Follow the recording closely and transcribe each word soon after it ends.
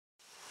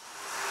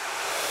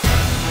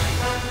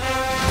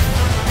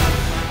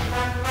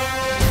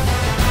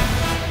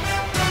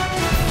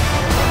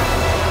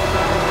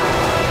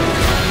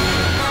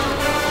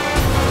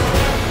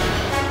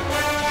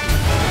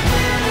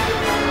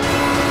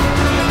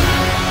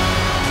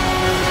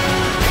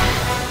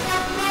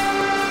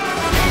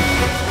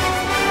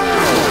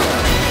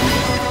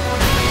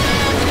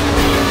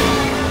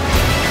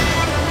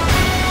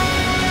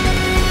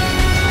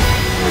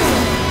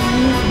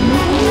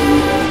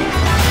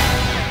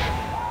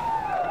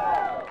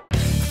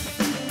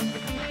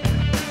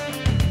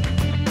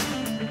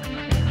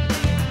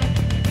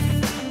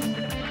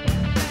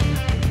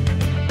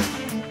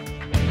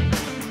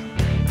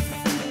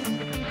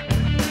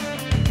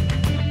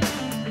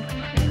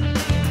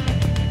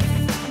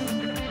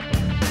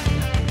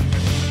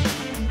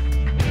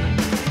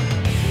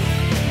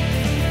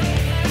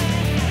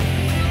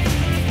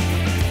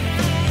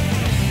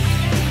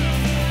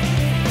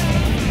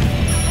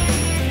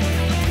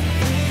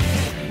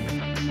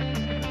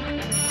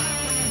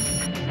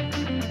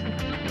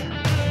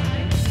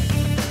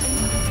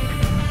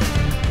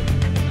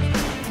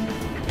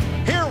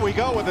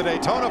go with the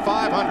Daytona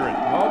 500.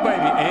 Oh,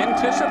 baby,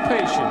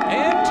 anticipation,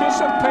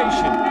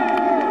 anticipation.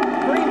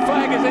 Green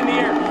flag is in the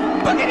air.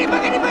 Boogity,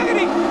 boogity,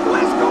 boogity.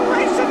 Let's go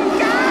racing,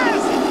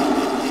 guys.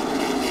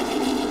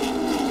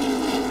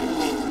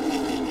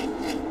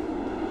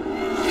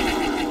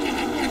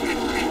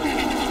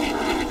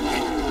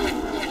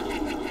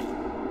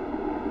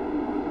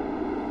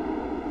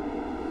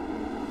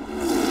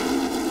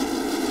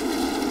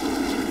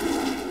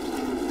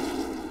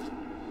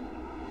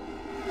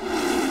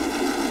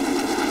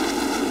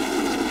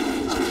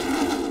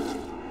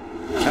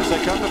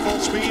 They come to full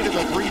speed in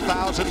the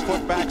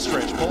 3,000-foot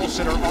backstretch. Pole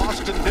sitter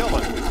Austin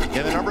Dillon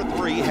in the number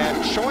 3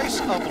 had choice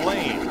of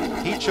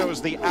lane. He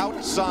chose the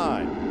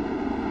outside.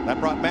 That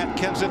brought Matt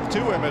Kenseth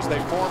to him as they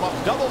form up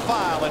double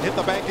file and hit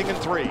the banking in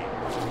 3.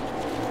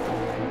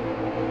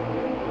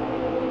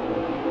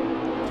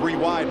 3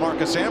 wide,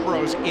 Marcus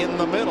Ambrose in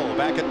the middle,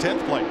 back at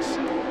 10th place.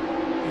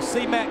 You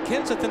see Matt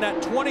Kenseth in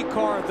that 20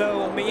 car,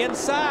 though, on the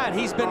inside.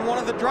 He's been one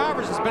of the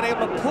drivers that's been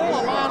able to pull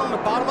a line on the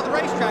bottom of the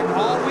racetrack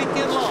all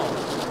weekend long.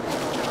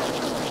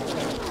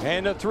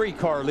 And the 3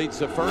 car leads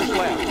the first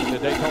lap in the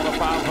Daytona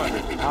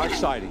 500. How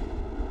exciting.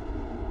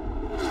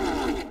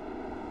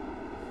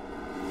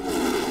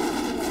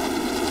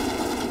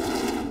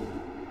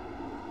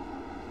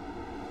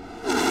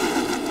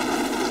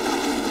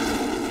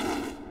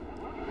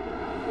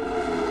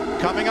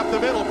 Coming up the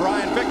middle,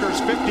 Brian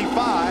Vickers,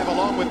 55,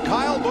 along with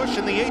Kyle Busch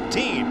in the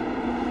 18.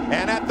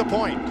 And at the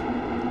point,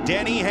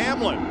 Denny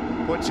Hamlin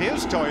puts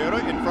his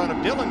Toyota in front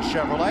of Dillon's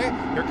Chevrolet.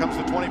 Here comes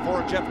the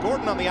 24 of Jeff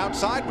Gordon on the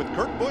outside with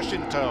Kurt Busch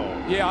in tow.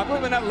 Yeah, I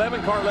believe when that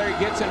 11 car Larry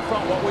gets in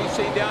front, what we've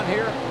seen down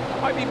here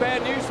might be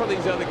bad news for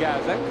these other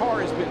guys. That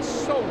car has been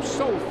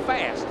so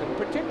fast, and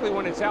particularly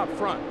when it's out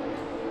front.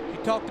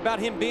 You talked about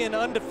him being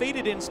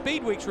undefeated in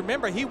Speed Weeks.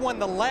 Remember, he won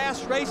the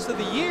last race of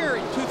the year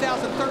in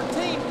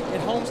 2013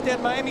 at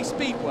Homestead Miami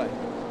Speedway.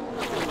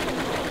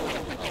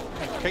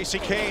 Casey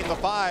Kane, the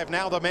 5,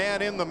 now the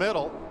man in the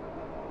middle.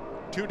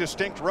 2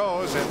 distinct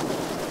rows, and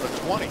the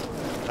 20,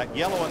 that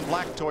yellow and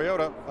black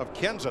Toyota of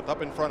Kenseth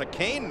up in front of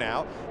Kane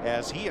now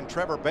as he and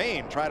Trevor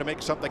Bayne try to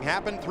make something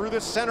happen through the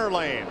center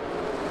lane.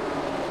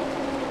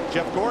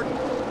 Jeff Gordon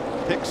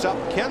picks up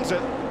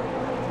Kenseth,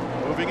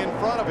 moving in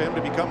front of him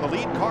to become the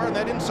lead car in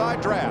that inside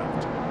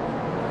draft.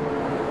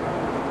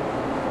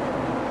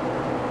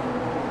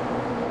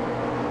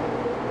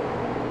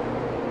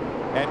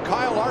 And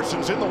Kyle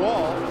Larson's in the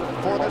wall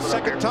for the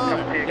second time.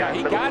 Yeah,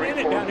 he got in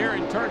it down here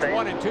in turns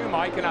 1 and 2,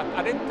 Mike, and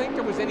I didn't think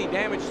there was any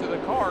damage to the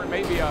car,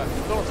 maybe a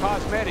little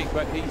cosmetic,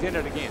 but he's in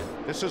it again.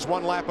 This is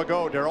 1 lap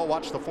ago, Darrell.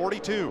 Watch the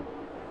 42.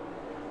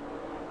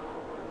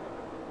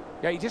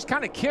 Yeah, he just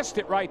kind of kissed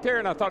it right there,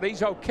 and I thought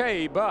he's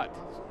okay, but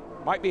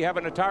might be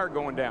having a tire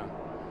going down.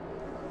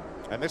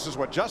 And this is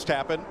what just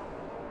happened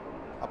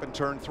up in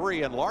turn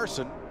 3, and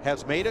Larson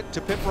has made it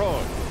to pit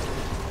road.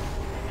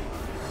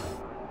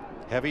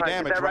 Heavy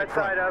damage right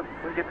front.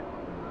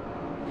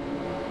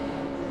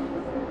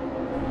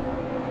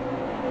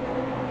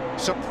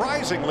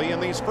 Surprisingly, in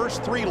these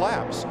first 3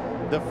 laps,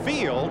 the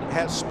field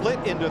has split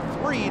into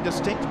 3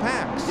 distinct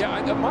packs.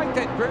 Yeah, Mike,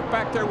 that group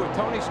back there with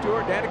Tony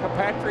Stewart, Danica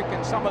Patrick,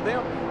 and some of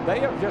them, they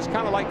have just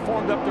kind of like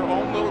formed up their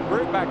own little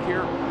group back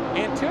here,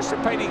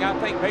 anticipating, I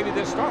think, maybe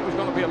this start was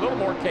going to be a little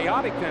more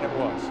chaotic than it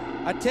was.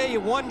 I tell you,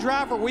 one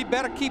driver we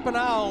better keep an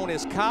eye on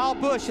is Kyle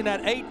Busch in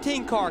that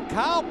 18 car.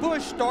 Kyle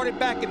Busch started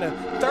back in the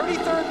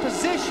 33rd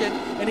position,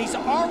 and he's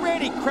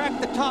already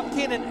cracked the top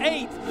 10 and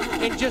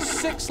 8th in just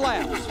 4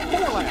 laps.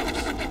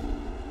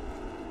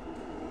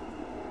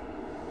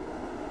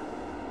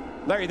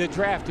 Larry, the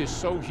draft is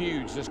so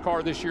huge. This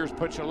car this year is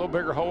pushing a little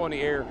bigger hole in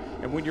the air,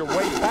 and when you're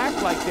way back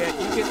like that,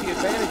 you get the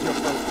advantage of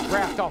the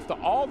draft off to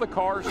all the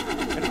cars.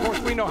 And of course,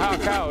 we know how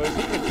Kyle is.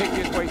 He can pick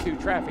his way through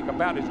traffic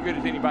about as good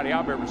as anybody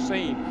I've ever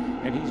seen,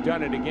 and he's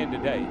done it again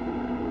today.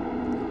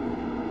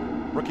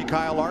 Rookie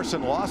Kyle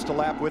Larson lost a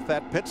lap with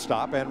that pit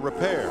stop and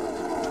repair.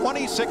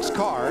 26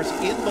 cars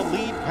in the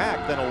lead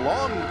pack, then a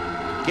long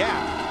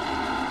gap.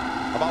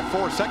 About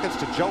 4 seconds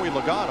to Joey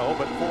Logano,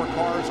 but 4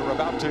 cars are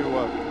about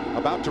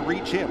to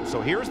reach him. So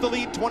here's the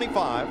lead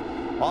 25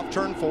 off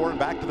turn 4 and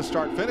back to the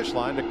start finish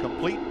line to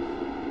complete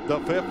the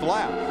 5th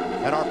lap.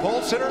 And our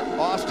pole sitter,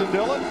 Austin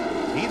Dillon,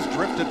 he's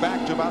drifted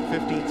back to about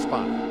 15th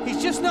spot.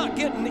 He's just not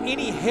getting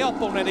any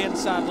help on that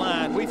inside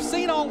line. We've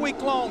seen all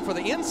week long, for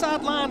the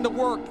inside line to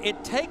work,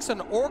 it takes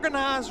an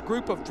organized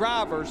group of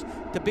drivers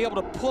to be able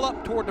to pull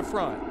up toward the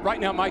front. Right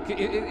now, Mike,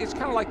 it's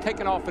kind of like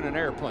taking off in an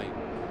airplane.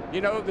 You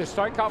know, the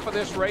strike off of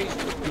this race,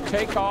 you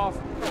take off,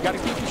 you got to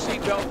keep your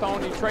seatbelt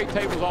on, your tray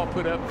table's all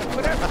put up.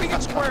 But after we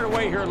get squared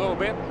away here a little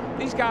bit,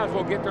 these guys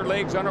will get their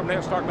legs under them,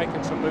 they'll start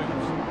making some moves.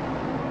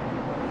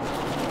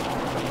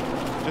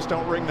 Just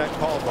don't ring that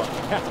call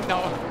button.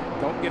 No,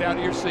 don't get out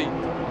of your seat.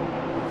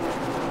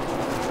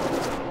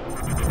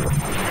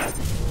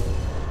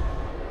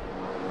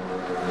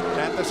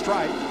 At the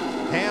stripe,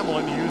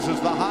 Hamlin uses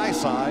the high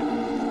side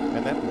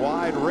and that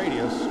wide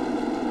radius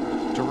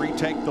to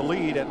retake the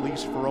lead, at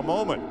least for a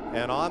moment.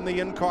 And on the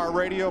in-car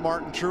radio,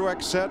 Martin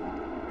Truex said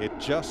It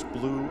just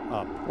blew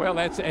up. Well,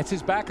 that's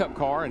his backup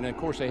car, and of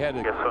course they had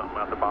to get something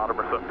at the bottom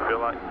or something. Feel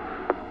like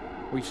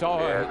we saw.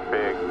 Yeah, it's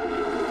big.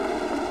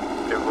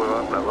 It blew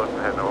up. That looked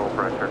had no oil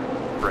pressure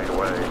straight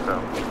away. So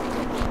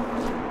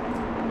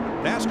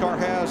NASCAR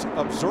has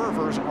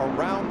observers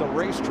around the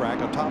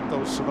racetrack atop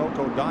those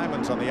Sunoco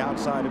diamonds on the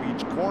outside of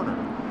each corner,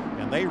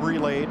 and they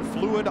relayed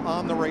fluid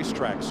on the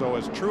racetrack. So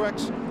as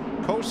Truex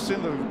coasts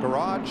into the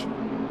garage,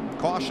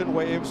 caution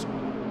waves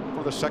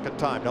for the second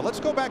time. Now let's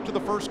go back to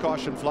the first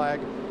caution flag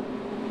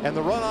and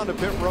the run onto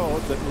pit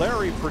road that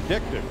Larry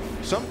predicted.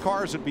 Some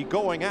cars would be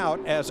going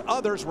out as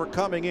others were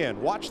coming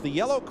in. Watch the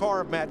yellow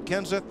car of Matt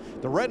Kenseth,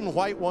 the red and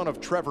white one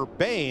of Trevor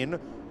Bayne.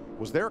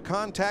 Was there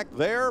contact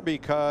there?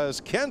 Because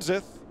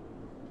Kenseth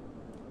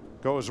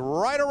goes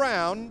right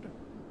around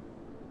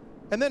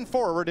and then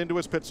forward into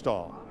his pit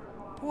stall.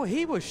 Boy,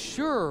 he was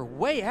sure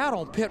way out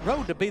on pit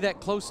road to be that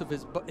close to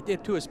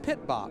his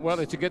pit box. Well,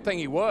 it's a good thing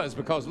he was,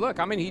 because look,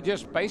 I mean, he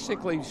just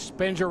basically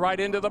spins you right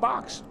into the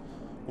box.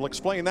 We'll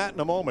explain that in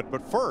a moment,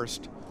 but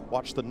first,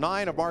 watch the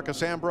 9 of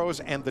Marcus Ambrose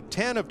and the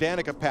 10 of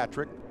Danica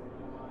Patrick.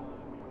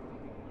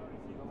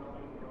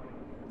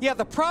 Yeah,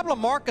 the problem,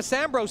 Marcus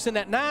Ambrose in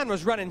that 9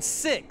 was running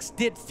 6,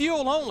 did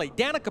fuel only.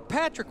 Danica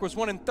Patrick was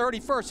running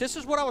 31st. This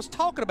is what I was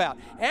talking about.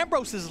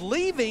 Ambrose is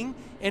leaving,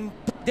 and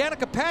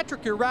Danica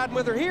Patrick, you're riding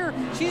with her here,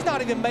 she's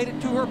not even made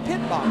it to her pit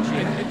box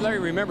yet. And Larry,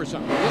 remember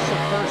something. This is the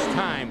first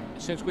time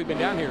since we've been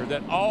down here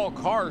that all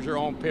cars are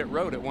on pit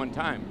road at one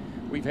time.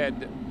 We've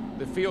had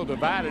the field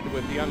divided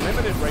with the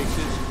unlimited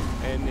races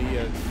and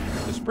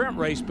the sprint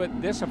race,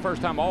 but this is the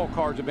first time all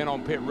cars have been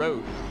on pit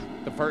road.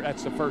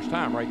 That's the first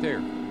time right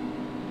there.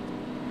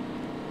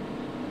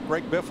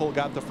 Greg Biffle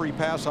got the free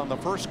pass on the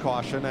first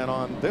caution, and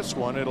on this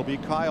one it'll be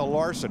Kyle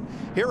Larson.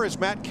 Here is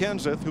Matt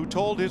Kenseth, who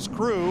told his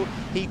crew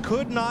he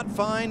could not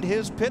find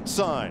his pit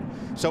sign.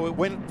 So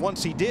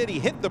once he did, he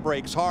hit the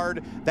brakes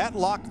hard. That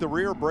locked the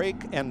rear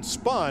brake and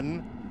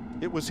spun.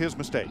 It was his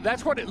mistake.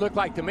 That's what it looked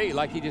like to me,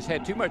 like he just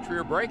had too much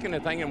rear brake in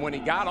the thing, and when he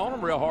got on him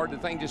real hard, the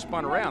thing just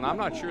spun around. I'm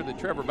not sure that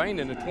Trevor Bayne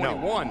in the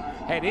 21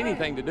 had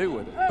anything to do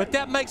with it. But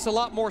that makes a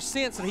lot more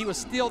sense that he was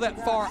still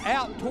that far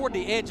out toward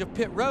the edge of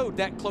pit road,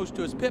 that close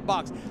to his pit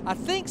box. I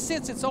think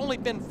since it's only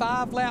been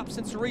 5 laps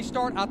since the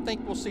restart, I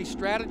think we'll see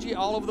strategy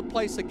all over the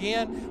place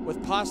again,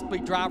 with possibly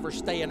drivers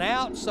staying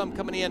out, some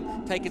coming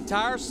in taking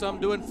tires, some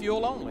doing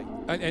fuel only.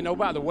 And oh,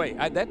 by the way,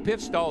 that pit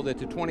stall that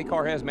the 20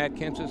 car has, Matt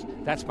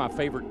Kenseth, that's my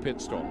favorite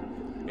pit stall.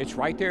 It's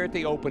right there at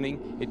the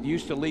opening. It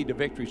used to lead to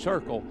Victory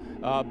Circle,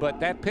 but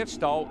that pit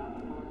stall,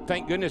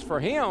 thank goodness for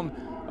him,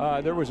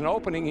 there was an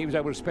opening. He was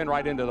able to spin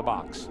right into the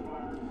box.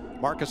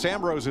 Marcus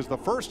Ambrose is the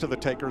first of the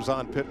takers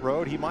on pit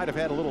road. He might have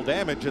had a little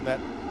damage in that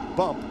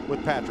bump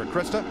with Patrick.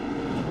 Krista?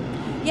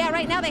 Yeah,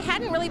 right now they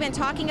hadn't really been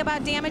talking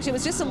about damage. It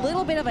was just a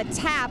little bit of a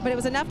tap, but it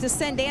was enough to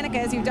send Danica,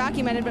 as you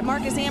documented. But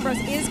Marcus Ambrose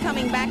is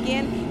coming back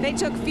in. They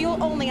took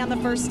fuel only on the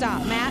first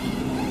stop. Matt?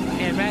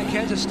 And Matt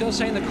Kenseth still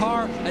saying the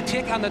car a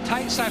tick on the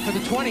tight side for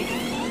the 20.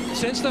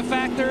 Since the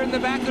fact they're in the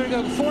back, they're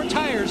going to go 4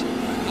 tires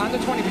on the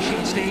 20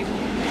 machine, Steve.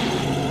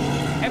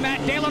 And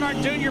Matt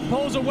Earnhardt Jr.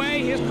 pulls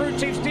away. His crew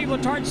chief Steve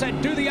Letarte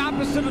said do the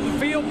opposite of the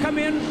field, come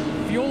in,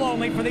 fuel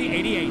only for the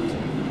 88.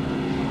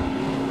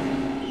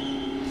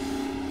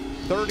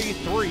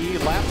 33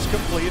 laps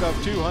complete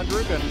of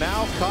 200, and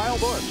now Kyle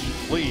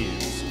Busch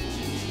leads.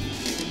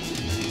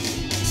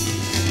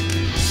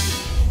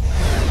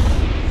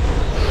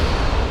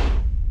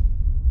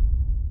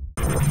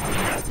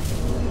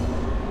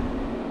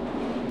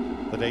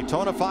 The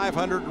Daytona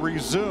 500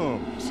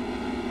 resumes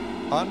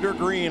under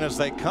green as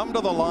they come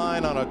to the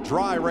line on a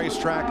dry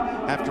racetrack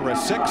after a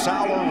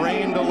 6-hour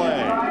rain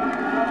delay.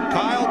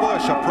 Kyle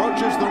Busch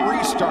approaches the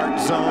restart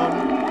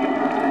zone,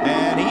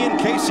 and he and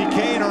Casey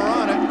Kane are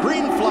on it.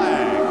 Green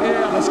flag.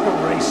 Yeah, let's go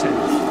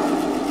racing.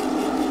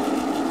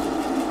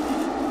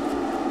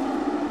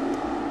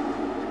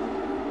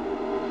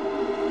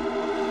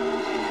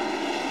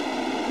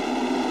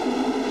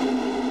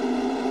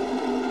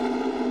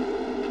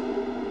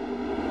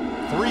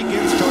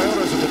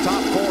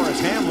 Top 4 as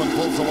Hamlin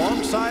pulls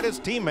alongside his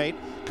teammate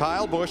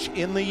Kyle Busch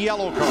in the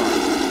yellow car.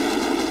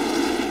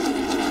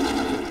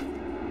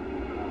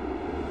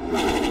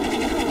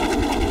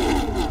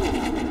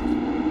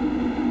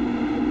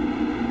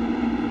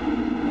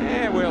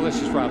 Well, let's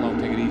just ride along,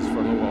 take it easy for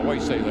a little while. What do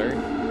you say, Larry?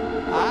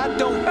 I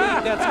don't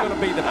think that's going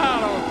to be the I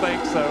don't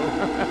think so.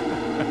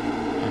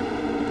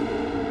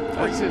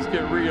 Let's just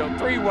get real.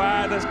 3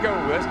 wide, let's go.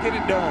 Let's get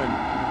it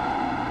done.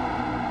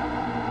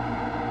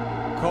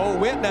 Cole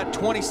Witt in that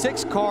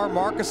 26 car,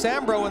 Marcus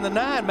Ambrose in the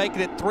 9, making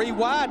it 3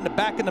 wide in the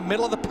back in the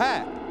middle of the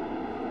pack.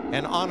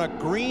 And on a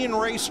green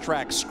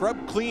racetrack,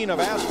 scrubbed clean of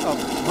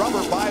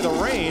rubber by the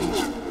rain,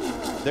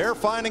 they're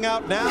finding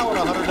out now at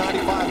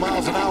 195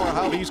 miles an hour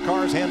how these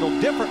cars handle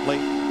differently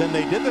than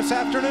they did this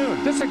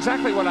afternoon. That's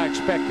exactly what I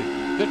expected.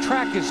 The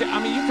track is,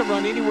 I mean, you can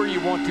run anywhere you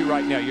want to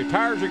right now. Your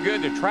tires are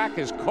good, the track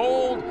is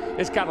cold,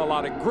 it's got a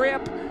lot of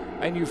grip,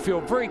 and you feel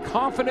very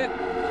confident.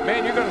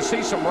 Man, you're going to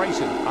see some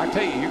racing. I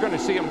tell you, you're going to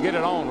see them get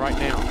it on right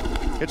now.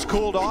 It's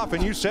cooled off,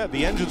 and you said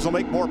the engines will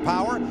make more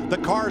power. The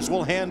cars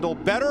will handle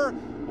better.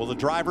 Will the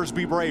drivers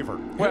be braver?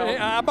 Well,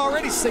 I'm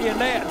already seeing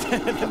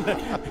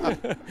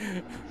that.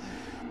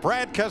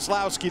 Brad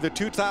Keselowski, the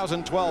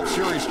 2012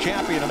 Series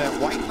champion in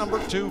that white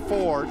number 2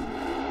 Ford.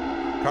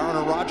 Car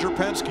owner Roger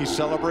Penske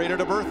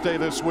celebrated a birthday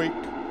this week.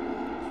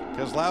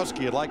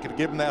 Keselowski would like to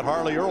give him that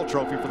Harley Earl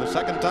trophy for the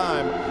 2nd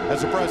time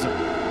as a present.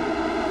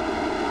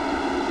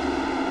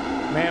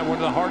 Man, one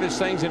of the hardest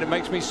things, and it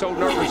makes me so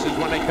nervous, is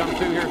when they come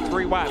through here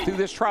 3 wide, through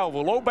this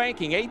travel. Low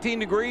banking, 18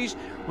 degrees,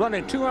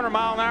 running 200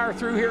 mile an hour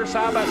through here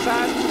side by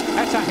side.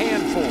 That's a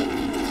handful.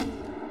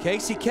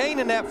 Casey Kane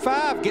in that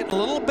 5 getting a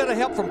little bit of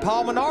help from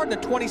Paul Menard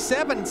in the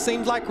 27.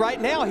 Seems like right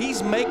now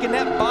he's making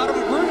that bottom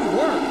groove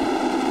work.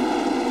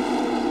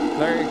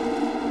 Larry,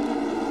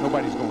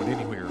 nobody's going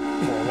anywhere for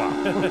a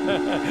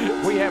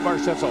while. We have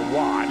ourselves a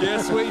wad.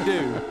 Yes, we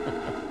do.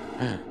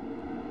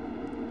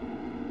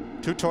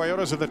 2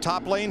 Toyotas in the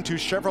top lane, 2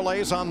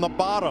 Chevrolets on the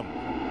bottom.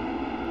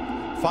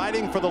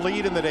 Fighting for the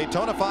lead in the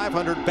Daytona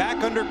 500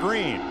 back under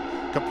green.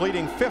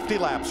 Completing 50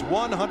 laps,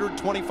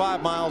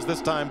 125 miles this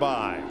time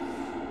by.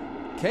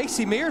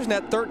 Casey Mears in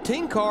that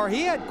 13 car,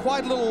 he had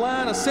quite a little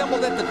line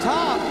assembled at the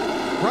top.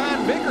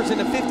 Brian Vickers in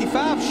the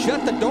 55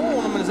 shut the door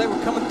on them as they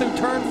were coming through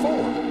turn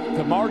 4.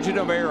 The margin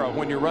of error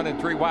when you're running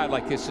 3 wide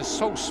like this is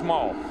so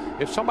small.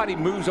 If somebody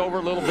moves over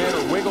a little bit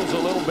or wiggles a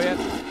little bit,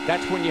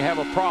 that's when you have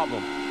a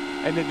problem.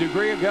 And the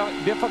degree of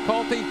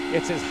difficulty,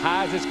 it's as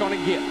high as it's going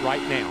to get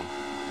right now.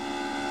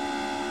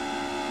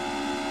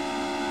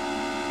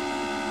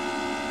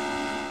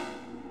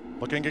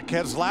 Looking at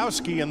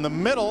Keselowski in the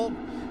middle,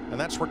 and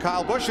that's where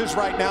Kyle Busch is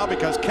right now,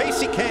 because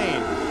Casey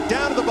Kane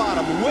down to the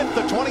bottom with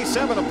the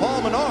 27 of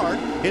Paul Menard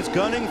is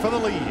gunning for the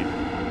lead.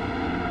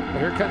 Well,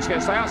 here comes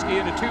Keselowski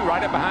into 2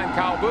 right up behind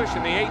Kyle Busch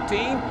in the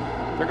 18.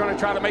 They're going to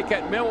try to make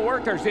that middle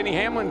work. There's Denny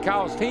Hamlin,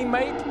 Kyle's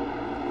teammate.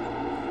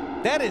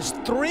 That is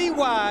 3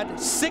 wide,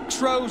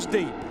 6 rows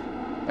deep.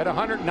 At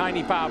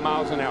 195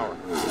 miles an hour.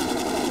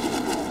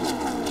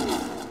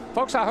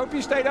 Folks, I hope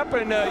you stayed up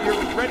and you're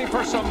ready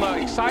for some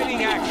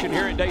exciting action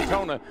here at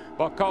Daytona,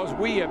 because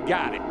we have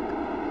got it.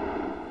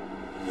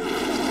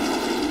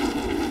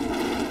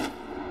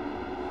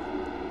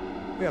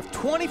 We have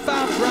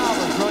 25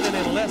 drivers running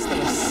in less than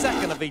a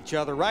second of each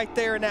other right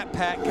there in that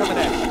pack coming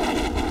at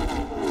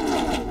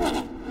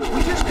you.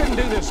 We just couldn't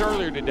do this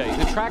earlier today.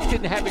 The track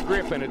didn't have the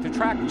grip in it. The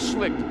track was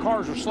slick. The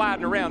cars were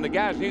sliding around. The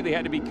guys knew they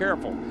had to be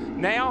careful.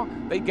 Now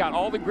they've got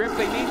all the grip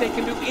they need. They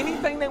can do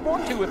anything they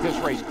want to with this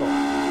race car.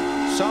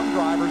 Some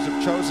drivers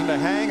have chosen to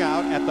hang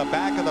out at the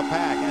back of the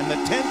pack, and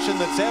the tension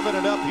that's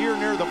evident up here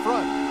near the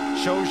front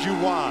shows you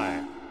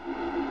why.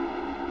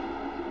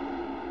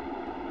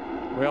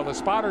 Well, the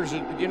spotters,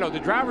 you know, the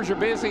drivers are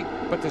busy,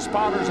 but the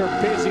spotters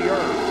are busier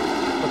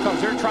because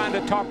they're trying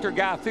to talk their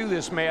guy through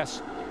this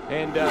mess.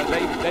 And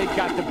they've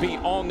got to be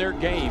on their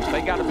games.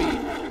 They got to be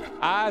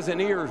eyes and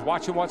ears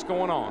watching what's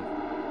going on.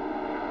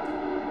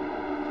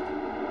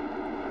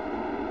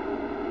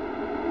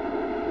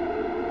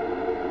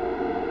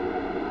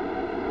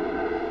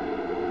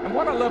 And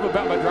what I love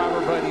about my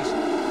driver buddies,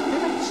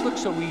 they make this look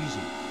so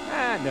easy.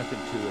 Nothing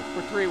to it.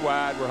 We're 3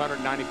 wide. We're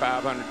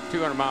 195,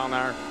 200 mile an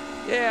hour.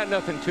 Yeah,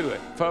 nothing to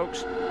it,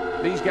 folks.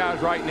 These guys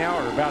right now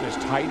are about as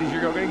tight as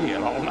you're going to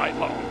get all night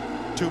long.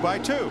 2 by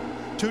 2.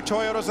 2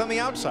 Toyotas on the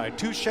outside,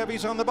 2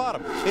 Chevys on the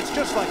bottom. It's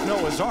just like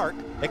Noah's Ark,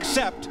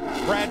 except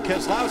Brad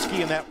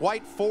Keselowski in that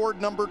white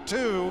Ford number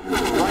 2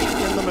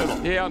 right in the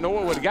middle. Yeah,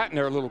 Noah would have gotten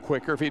there a little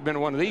quicker if he'd been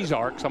in one of these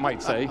arcs, I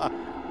might say.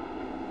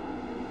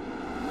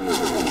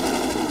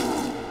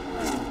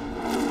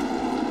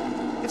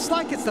 It's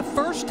like it's the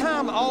first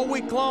time all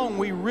week long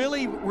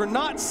we're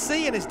not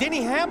seeing as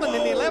Denny Hamlin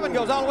in the 11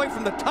 goes all the way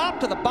from the top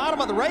to the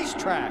bottom of the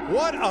racetrack.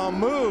 What a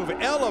move,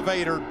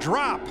 elevator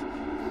drop.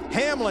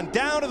 Hamlin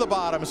down to the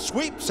bottom,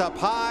 sweeps up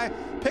high,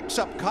 picks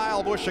up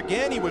Kyle Busch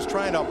again. He was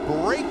trying to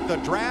break the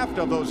draft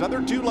of those other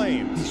 2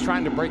 lanes. He's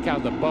trying to break out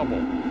of the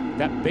bubble.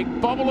 That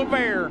big bubble of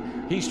air,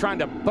 he's trying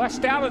to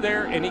bust out of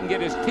there, and he can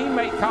get his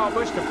teammate Kyle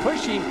Busch to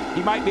push him.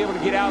 He might be able to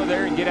get out of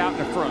there and get out in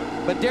the front.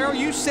 But Darrell,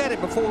 you said it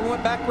before we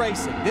went back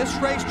racing. This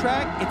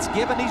racetrack, it's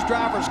given these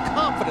drivers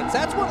confidence.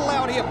 That's what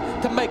allowed him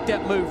to make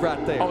that move right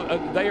there.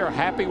 They are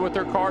happy with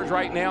their cars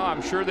right now.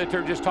 I'm sure that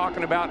they're just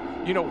talking about,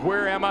 you know,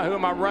 where am I, who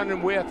am I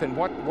running with, and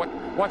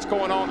what's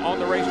going on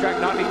the racetrack,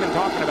 not even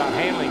talking about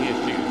handling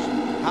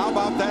issues. How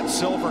about that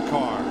silver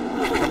car?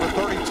 Number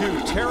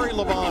 32, Terry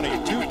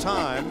Labonte,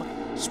 2-time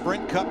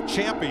Sprint Cup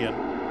champion,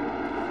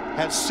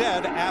 has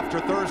said after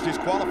Thursday's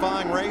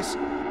qualifying race,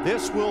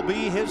 this will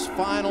be his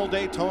final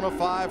Daytona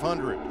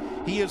 500.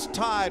 He is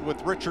tied with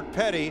Richard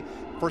Petty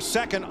for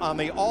 2nd on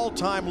the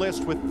all-time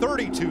list with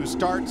 32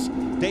 starts.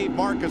 Dave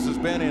Marcus has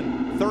been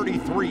in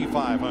 33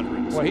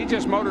 500s. Well, he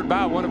just motored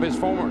by one of his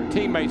former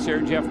teammates there,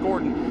 Jeff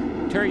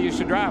Gordon. Terry used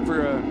to drive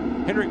for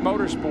Hendrick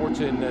Motorsports,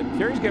 and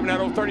Terry's giving that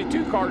old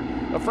 32 car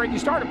a Frankie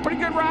start. A pretty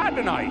good ride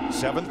tonight.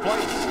 7th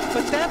place.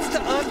 But that's the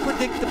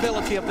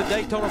unpredictability of the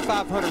Daytona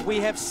 500. We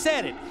have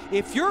said it.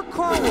 If your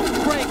car will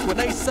crank when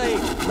they say,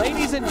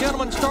 ladies and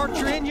gentlemen, start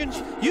your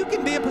engines, you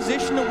can be in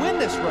position to win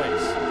this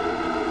race.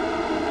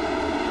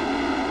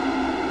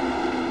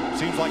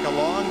 Seems like a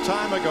long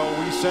time ago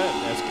we said,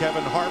 as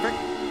Kevin Harvick,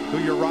 who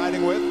you're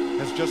riding with,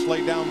 has just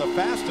laid down the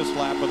fastest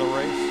lap of the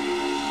race.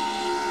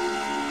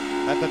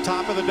 At the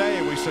top of the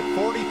day, we said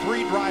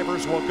 43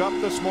 drivers woke up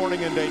this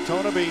morning in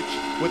Daytona Beach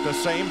with the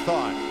same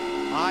thought: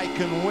 I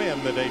can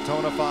win the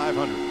Daytona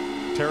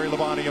 500. Terry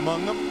Labonte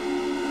among them,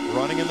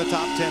 running in the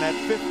top 10 at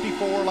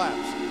 54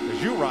 laps,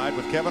 as you ride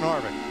with Kevin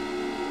Harvick.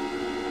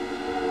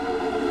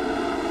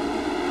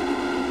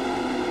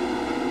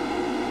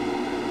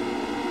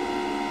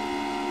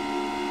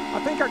 I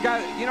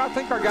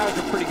think our guys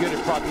are pretty good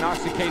at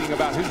prognosticating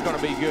about who's going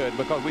to be good,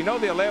 because we know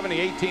the 11, the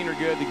 18 are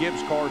good, the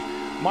Gibbs cars.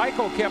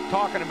 Michael kept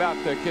talking about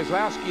the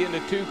Keselowski in the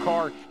 2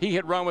 car. He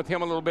had run with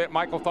him a little bit.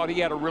 Michael thought he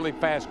had a really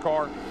fast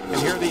car,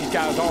 and here these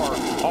guys are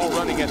all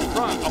running at the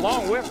front,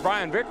 along with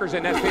Brian Vickers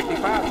in that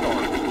 55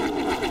 car.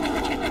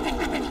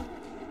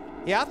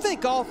 Yeah, I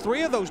think all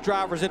 3 of those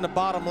drivers in the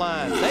bottom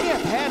line, they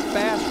have had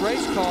fast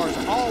race cars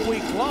all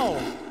week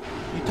long.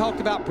 You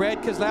talked about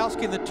Brad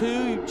Keselowski in the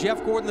 2,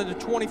 Jeff Gordon in the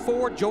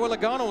 24, Joey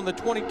Logano in the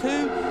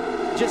 22.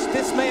 Just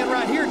this man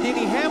right here,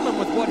 Denny Hamlin,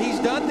 with what he's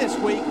done this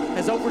week,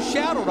 has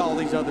overshadowed all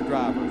these other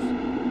drivers.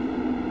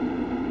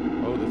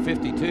 Oh, the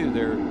 52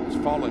 there is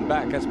falling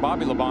back. That's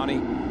Bobby Labonte.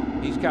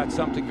 He's got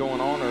something going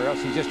on, or else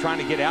he's just trying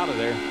to get out of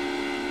there.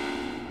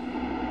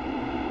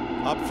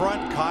 Up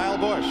front, Kyle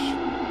Busch.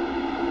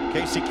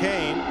 Casey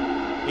Kane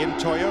in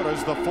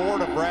Toyotas, the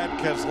Ford of Brad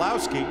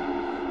Keselowski.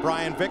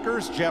 Brian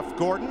Vickers, Jeff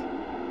Gordon,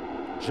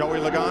 Joey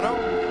Logano.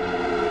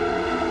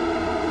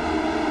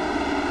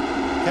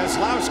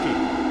 Keselowski,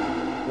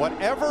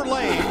 whatever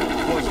lane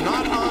was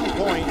not on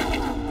point,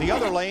 the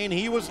other lane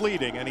he was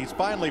leading, and he's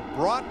finally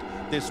brought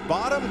this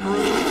bottom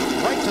group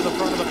right to the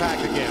front of the pack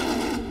again.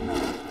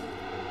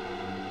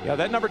 Yeah,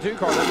 that number 2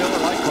 car, that Miller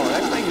Lite car,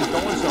 that thing is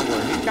going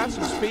somewhere. He's got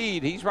some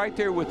speed. He's right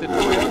there with the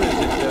Toyotas,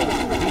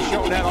 and he's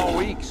shown that all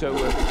week. So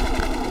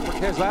for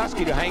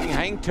Keselowski to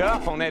hang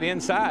tough on that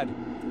inside.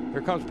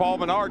 Here comes Paul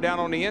Menard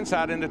down on the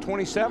inside in the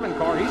 27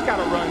 car. He's got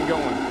a run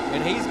going.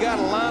 And he's got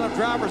a line of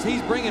drivers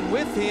he's bringing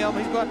with him.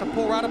 He's going to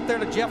pull right up there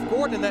to Jeff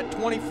Gordon in that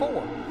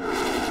 24.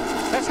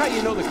 That's how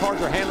you know the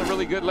cars are handling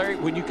really good, Larry,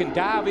 when you can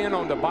dive in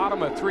on the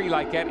bottom of 3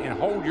 like that and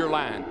hold your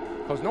line.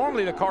 Because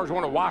normally the cars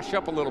want to wash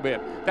up a little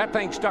bit. That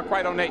thing stuck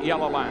right on that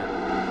yellow line.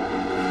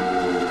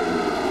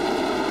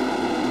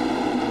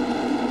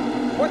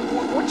 What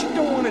you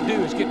don't want to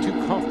do is get too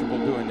comfortable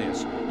doing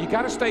this. You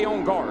got to stay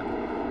on guard.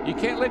 You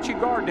can't let your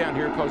guard down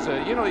here, because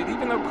you know,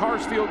 even though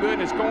cars feel good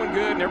and it's going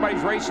good and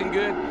everybody's racing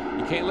good,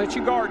 you can't let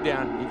your guard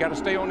down. You got to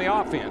stay on the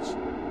offense.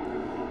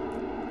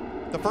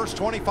 The first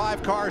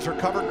 25 cars are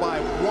covered by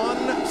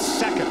 1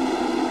 second.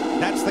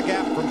 That's the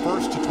gap from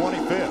 1st to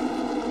 25th.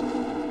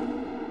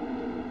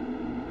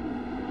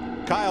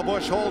 Kyle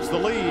Busch holds the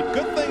lead.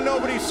 Good thing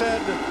nobody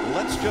said,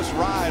 let's just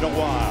ride a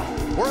while.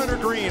 We're under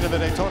green in the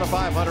Daytona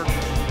 500.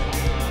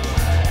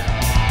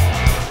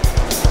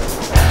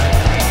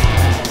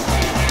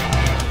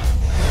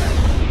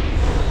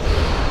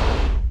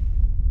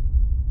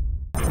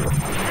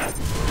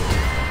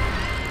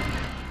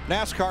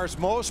 NASCAR's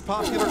most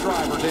popular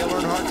driver, Dale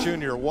Earnhardt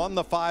Jr., won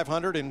the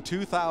 500 in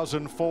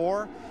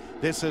 2004.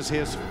 This is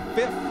his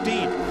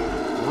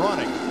 15th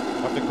running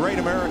of the Great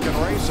American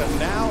Race, and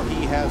now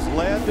he has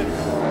led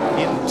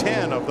in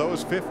 10 of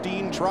those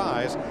 15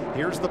 tries.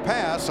 Here's the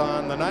pass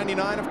on the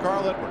 99 of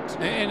Carl Edwards.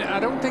 And I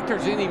don't think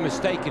there's any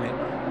mistake in it.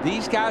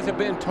 These guys have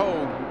been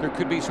told there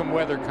could be some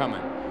weather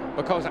coming,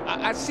 because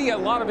I see a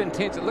lot of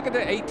intensity. Look at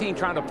the 18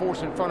 trying to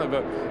force in front of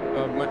the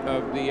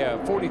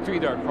 43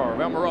 there car of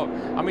Almirola.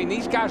 I mean,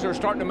 these guys are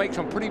starting to make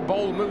some pretty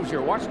bold moves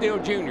here. Watch Dale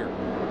Jr.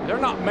 They're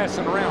not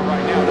messing around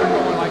right now. They're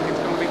going like it's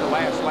going to be the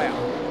last lap.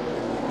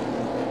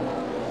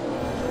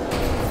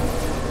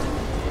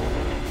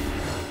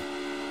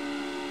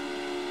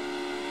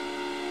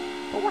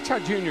 But watch how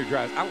Junior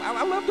drives.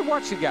 I love to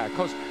watch the guy,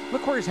 because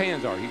look where his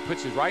hands are. He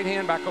puts his right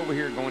hand back over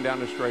here going down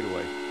the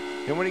straightaway.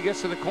 Then when he gets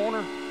to the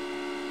corner,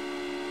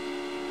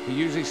 he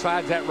usually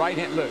slides that right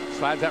hand. Look,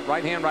 slides that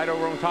right hand right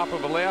over on top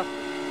of the left,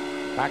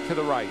 back to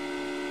the right.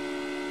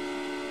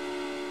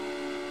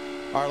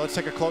 All right, let's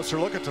take a closer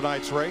look at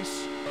tonight's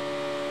race.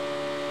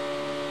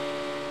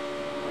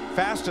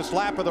 Fastest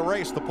lap of the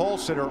race, the pole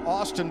sitter,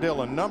 Austin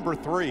Dillon, number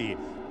 3,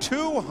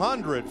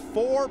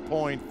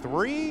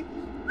 204.3.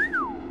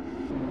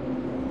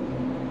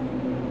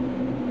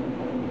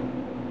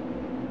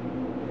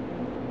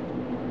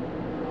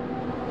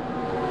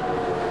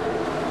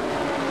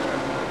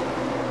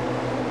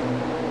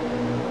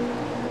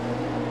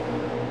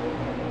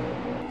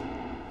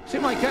 See,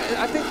 Mike,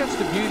 I think that's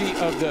the beauty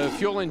of the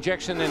fuel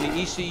injection and the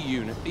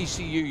ECU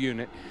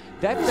unit.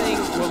 That thing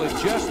will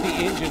adjust the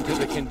engine to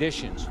the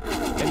conditions,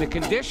 and the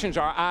conditions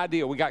are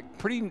ideal. We got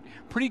pretty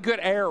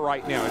good air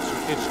right now.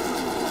 It's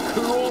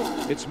cool,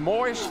 it's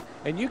moist,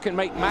 and you can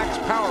make max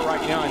power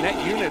right now, and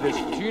that unit is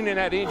tuning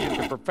that engine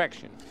to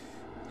perfection.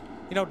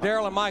 You know,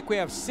 Darrell and Mike, we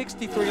have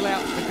 63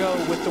 laps to go.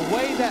 With the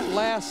way that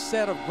last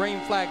set of green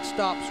flag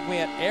stops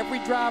went, every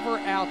driver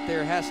out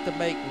there has to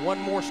make one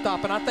more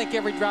stop, and I think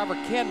every driver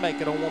can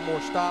make it on one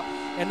more stop,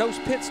 and those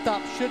pit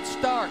stops should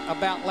start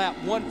about lap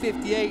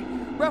 158,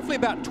 roughly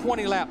about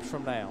 20 laps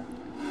from now.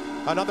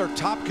 Another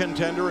top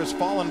contender has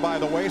fallen by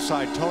the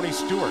wayside. Tony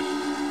Stewart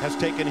has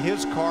taken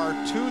his car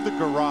to the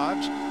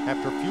garage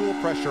after fuel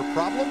pressure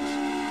problems.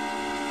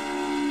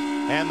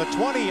 And the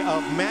 20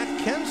 of Matt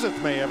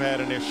Kenseth may have had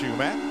an issue,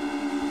 Matt.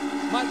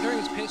 Mike, during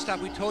his pit stop,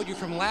 we told you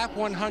from lap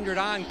 100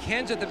 on,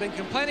 Kenseth had been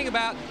complaining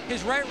about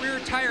his right rear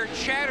tire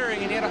chattering,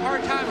 and he had a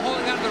hard time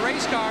holding onto the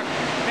race car.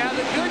 Now,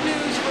 the good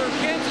news for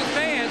Kenseth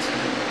fans,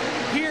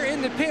 here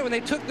in the pit, when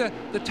they took the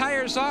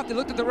tires off, they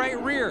looked at the right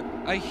rear.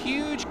 A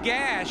huge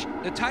gash.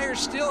 The tires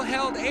still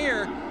held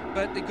air,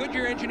 but the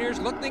Goodyear engineers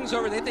looked things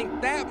over. They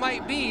think that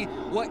might be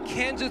what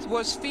Kenseth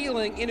was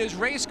feeling in his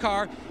race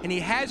car, and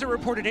he hasn't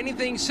reported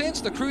anything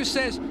since. The crew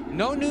says,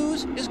 no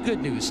news is good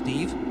news,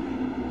 Steve.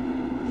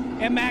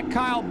 And Matt,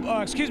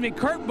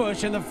 Kurt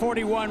Busch in the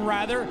 41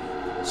 rather,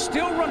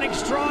 still running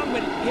strong,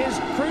 but his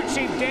crew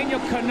chief Daniel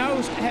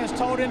Knost has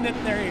told him that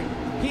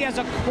he has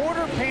a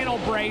quarter panel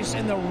brace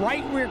in the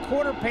right rear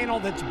quarter panel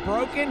that's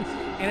broken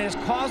and is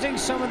causing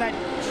some of that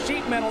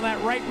sheet metal,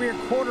 that right rear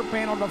quarter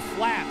panel to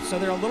flap. So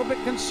they're a little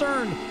bit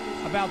concerned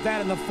about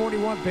that in the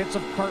 41 pits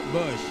of Kurt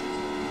Busch.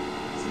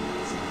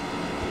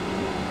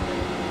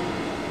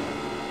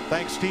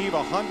 Thanks, Steve.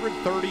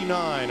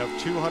 139 of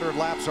 200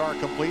 laps are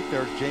complete.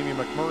 There's Jamie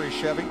McMurray's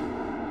Chevy.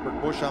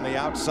 Kurt Busch on the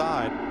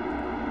outside.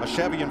 A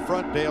Chevy in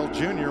front, Dale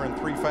Jr., and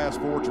 3 fast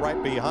forwards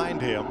right behind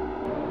him.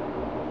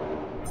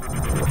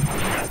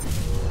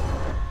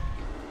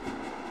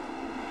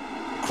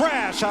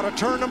 Crash out of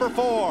turn number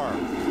 4.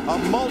 A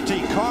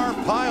multi-car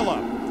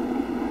pileup.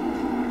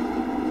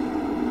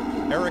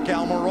 Eric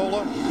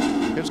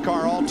Almirola, his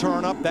car all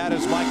torn up. That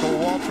is Michael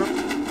Waltrip,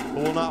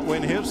 who will not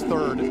win his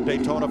 3rd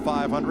Daytona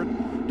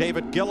 500.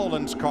 David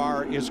Gilliland's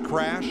car is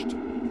crashed.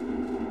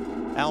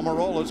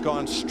 Almirola's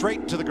gone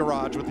straight to the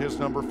garage with his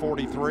number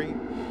 43.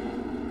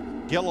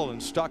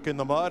 Gilliland stuck in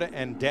the mud,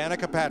 and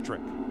Danica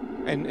Patrick.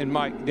 And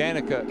Mike,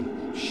 Danica,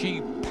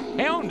 she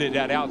pounded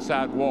that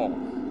outside wall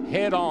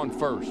head on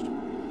first.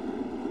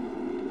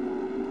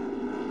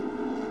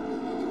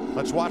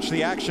 Let's watch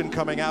the action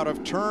coming out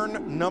of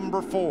turn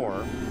number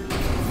 4.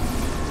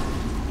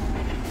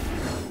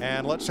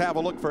 And let's have a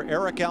look for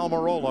Eric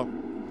Almirola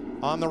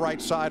on the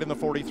right side in the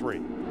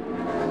 43.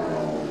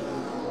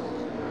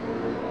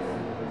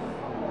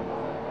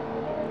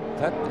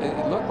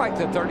 It looked like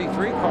the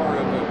 33 car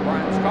of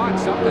Brian Scott,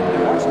 something.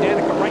 There's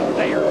Danica right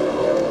there.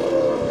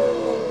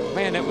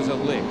 Man, that was a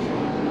lick.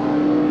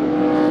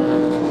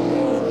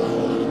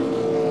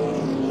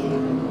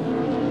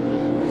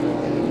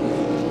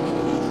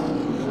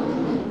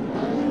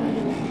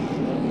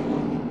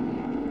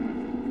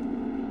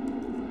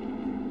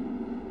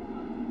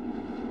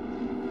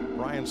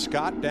 Brian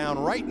Scott down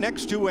right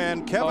next to,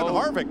 and Kevin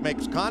Harvick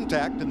makes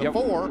contact in the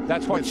 4.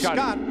 That's what shot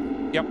Scott.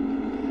 Yep.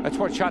 That's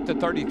what shot the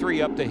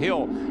 33 up the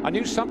hill. I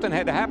knew something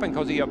had to happen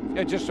because he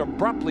just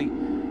abruptly,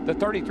 the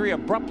 33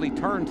 abruptly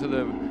turned to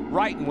the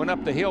right and went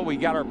up the hill. We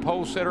got our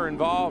pole sitter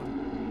involved.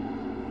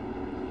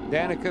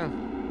 Danica.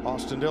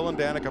 Austin Dillon,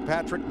 Danica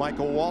Patrick,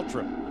 Michael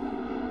Waltrip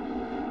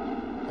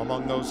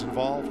among those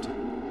involved.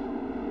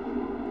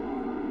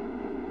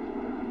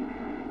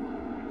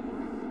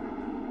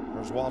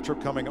 There's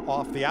Waltrip coming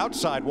off the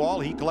outside wall.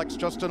 He collects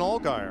Justin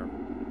Allgaier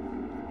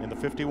in the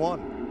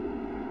 51.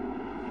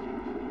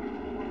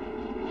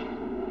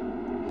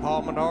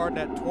 Paul Menard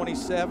at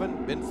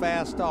 27, been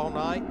fast all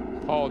night.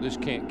 Paul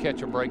just can't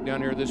catch a break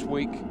down here this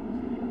week.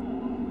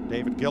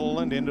 David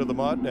Gilliland into the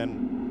mud,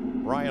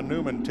 and Ryan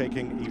Newman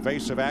taking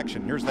evasive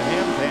action. Here's the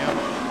hand cam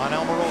on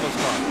Almirola's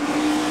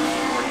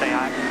car. Say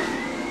hi.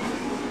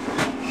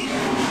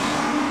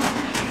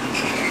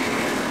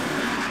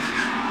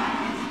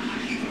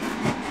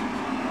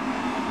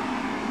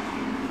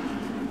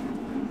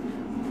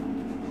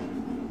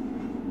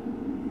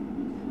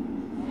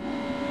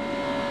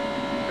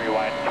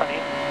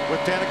 With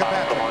Danica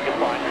Patrick. The longest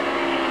line.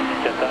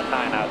 Just a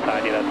 9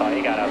 outside you. That's all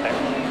you got out there.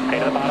 Okay,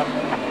 to the bottom.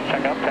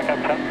 Check up, check up,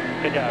 check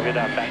up. Good job, good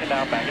job. Back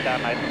it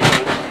down, nice and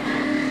smooth.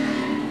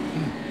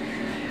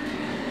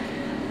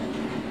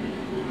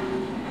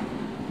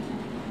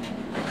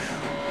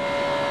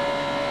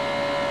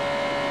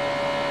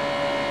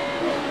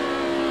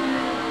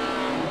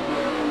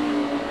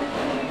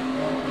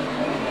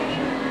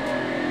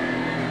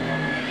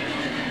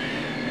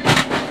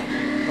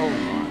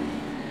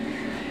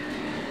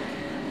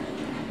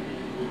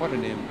 What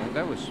an impact.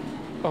 That was,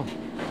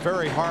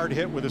 very hard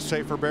hit with a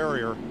safer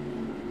barrier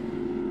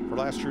for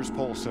last year's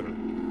pole sitter.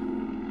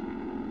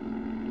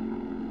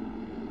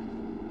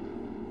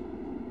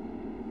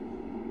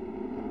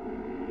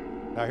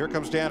 Now here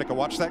comes Danica.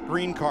 Watch that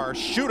green car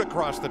shoot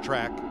across the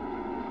track.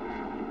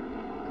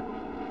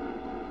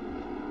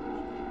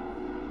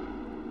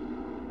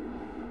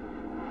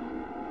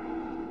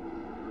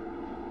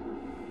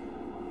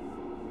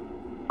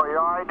 Are you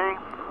all right, D?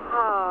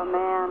 Oh,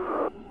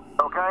 man.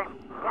 Okay?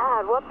 God,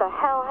 God, what the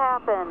hell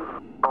happened?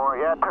 Oh,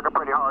 yeah, it took a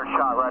pretty hard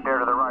shot right there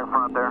to the right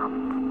front there.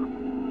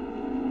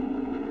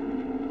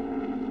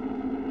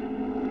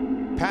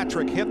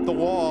 Patrick hit the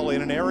wall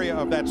in an area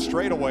of that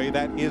straightaway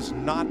that is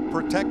not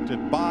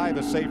protected by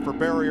the safer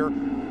barrier.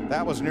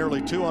 That was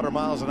nearly 200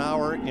 miles an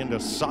hour into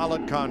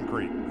solid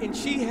concrete. And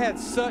she had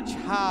such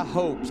high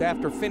hopes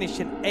after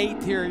finishing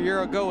 8th here a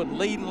year ago and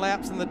leading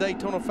laps in the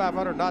Daytona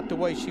 500, not the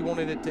way she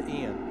wanted it to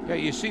end. Yeah,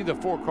 you see the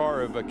 4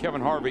 car of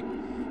Kevin Harvick.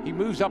 He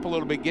moves up a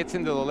little bit, gets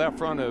into the left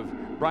front of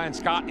Brian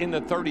Scott in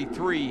the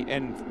 33,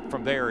 and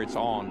from there it's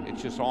on.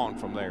 It's just on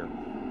from there.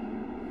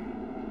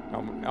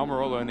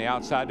 Almirola on the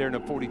outside there in the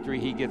 43.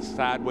 He gets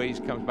sideways,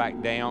 comes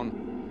back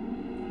down.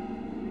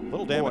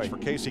 Little damage for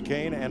Casey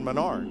Kane and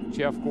Menard.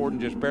 Jeff Gordon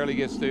just barely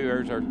gets through.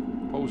 There's our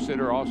pole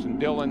sitter, Austin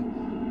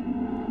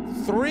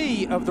Dillon.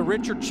 3 of the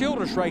Richard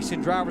Childress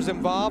Racing drivers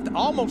involved.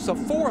 Almost a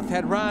 4th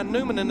had Ryan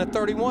Newman in the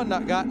 31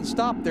 not gotten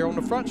stopped there on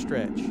the front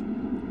stretch.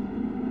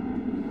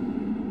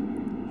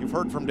 You've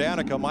heard from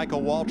Danica.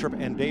 Michael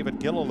Waltrip and David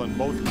Gilliland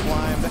both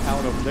climbed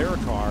out of their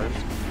cars.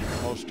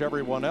 Most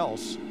everyone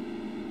else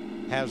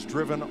has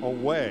driven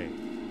away.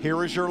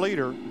 Here is your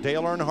leader,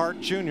 Dale Earnhardt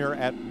Jr.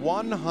 at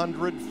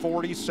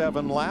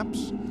 147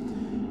 laps.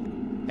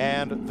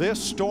 And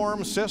this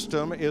storm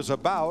system is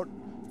about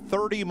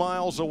 30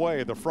 miles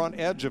away, the front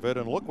edge of it.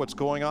 And look what's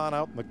going on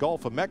out in the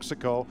Gulf of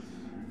Mexico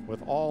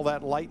with all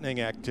that lightning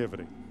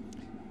activity.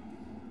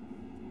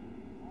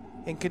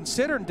 And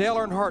considering Dale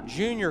Earnhardt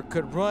Jr.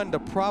 could run to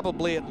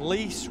probably at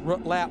least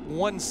lap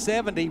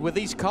 170 with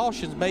these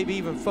cautions, maybe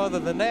even further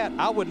than that,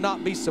 I would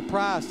not be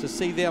surprised to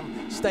see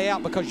them stay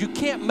out, because you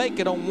can't make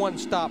it on one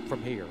stop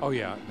from here. Oh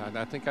yeah,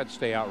 I think I'd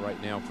stay out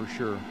right now for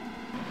sure.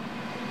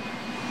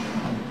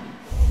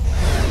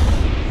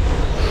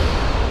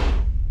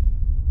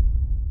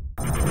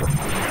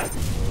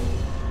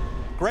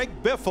 Greg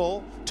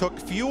Biffle took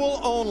fuel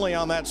only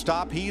on that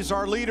stop. He's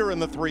our leader in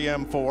the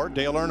 3M4,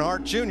 Dale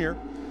Earnhardt Jr.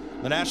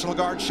 The National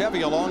Guard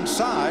Chevy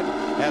alongside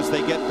as they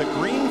get the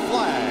green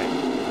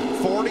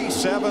flag.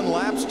 47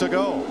 laps to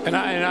go. And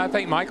I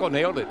think Michael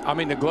nailed it. I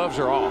mean, the gloves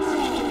are off.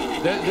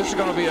 This is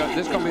going to be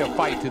a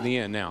fight to the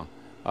end now.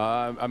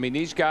 I mean,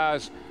 these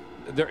guys.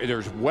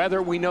 There's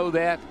weather. We know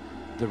that.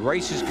 The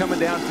race is coming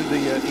down to the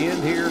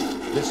end here.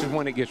 This is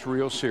when it gets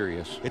real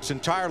serious. It's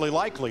entirely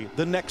likely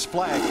the next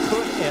flag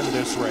could end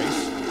this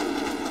race.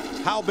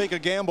 How big a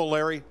gamble,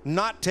 Larry,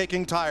 not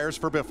taking tires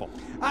for Biffle?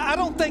 I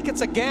don't think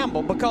it's a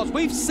gamble, because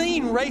we've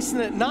seen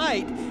racing at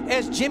night,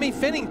 as Jimmy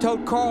Finning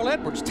told Carl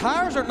Edwards,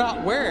 tires are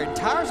not wearing,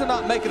 tires are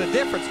not making a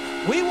difference.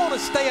 We want to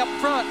stay up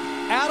front,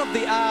 out of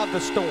the eye of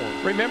the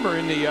storm. Remember,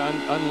 in the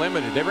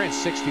Unlimited, they ran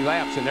 60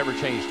 laps and never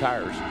changed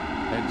tires.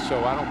 And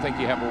so I don't think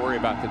you have to worry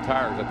about the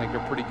tires. I think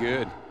they're pretty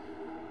good.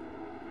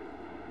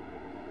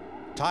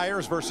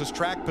 Tires versus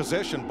track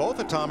position. Both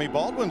of Tommy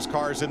Baldwin's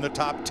cars in the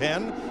top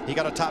 10. He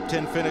got a top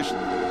 10 finish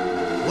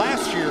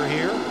last year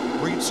here.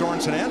 Reed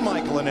Sorensen and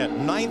Michael Annett,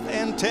 9th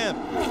and 10th.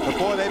 But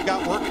boy, they've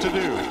got work to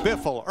do.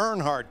 Biffle,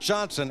 Earnhardt,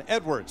 Johnson,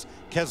 Edwards,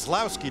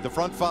 Keselowski, the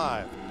front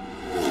 5.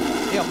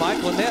 Yeah,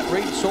 Michael Annett,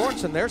 Reed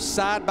Sorensen, they're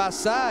side by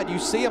side. You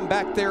see them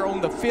back there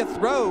on the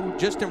 5th row,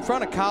 just in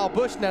front of Kyle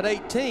Busch in that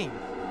 18.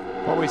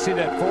 Well, we see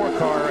that 4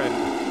 car,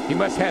 and he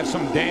must have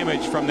some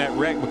damage from that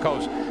wreck,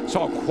 because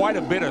saw quite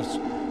a bit of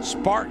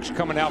sparks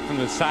coming out from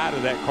the side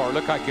of that car.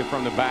 Looked like it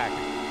from the back.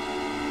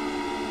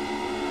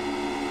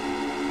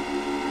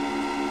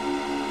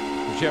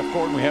 Jeff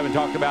Gordon, we haven't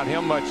talked about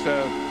him much for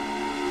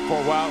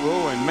a while.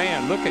 Oh, and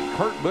man, look at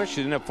Kurt Busch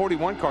in a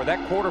 41 car.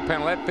 That quarter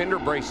panel, that fender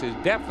brace is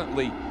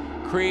definitely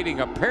creating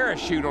a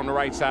parachute on the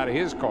right side of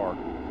his car.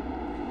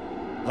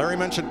 Larry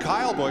mentioned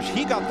Kyle Busch.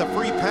 He got the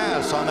free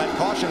pass on that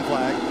caution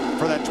flag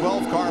for that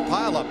 12-car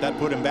pileup. That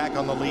put him back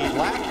on the lead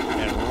lap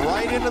and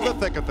right into the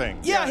thick of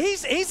things. Yeah,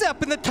 he's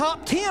up in the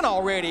top 10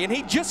 already, and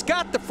he just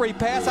got the free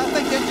pass. I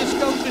think that just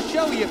goes to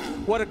show you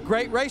what a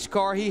great race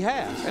car he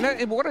has.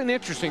 And what an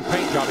interesting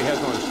paint job he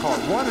has on his car.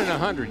 1 in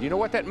 100. You know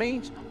what that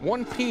means?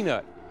 1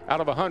 peanut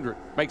out of 100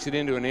 makes it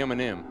into an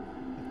M&M.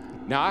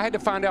 Now, I had to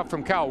find out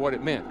from Kyle what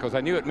it meant, because I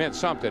knew it meant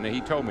something, and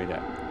he told me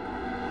that.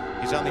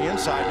 He's on the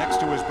inside next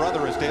to his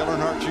brother as Dale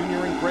Earnhardt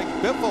Jr. and Greg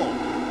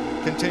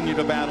Biffle continue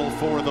to battle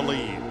for the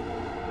lead.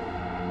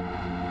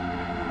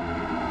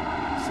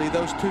 See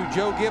those 2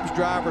 Joe Gibbs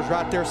drivers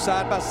right there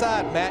side by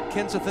side. Matt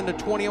Kenseth in the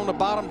 20 on the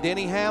bottom,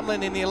 Denny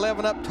Hamlin in the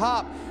 11 up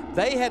top.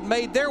 They had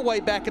made their way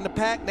back in the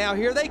pack. Now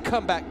here they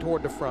come back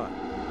toward the front.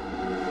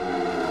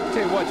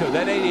 Tell you what, though,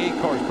 that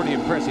 88 car is pretty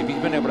impressive.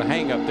 He's been able to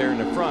hang up there in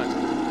the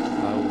front.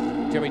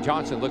 Jimmy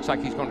Johnson looks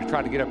like he's going to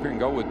try to get up here and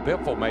go with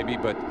Biffle maybe,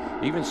 but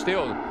even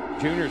still,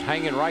 Junior's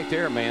hanging right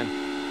there, man.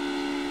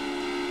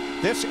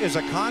 This is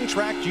a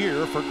contract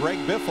year for Greg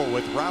Biffle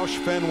with Roush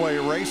Fenway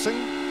Racing.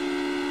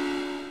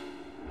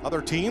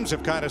 Other teams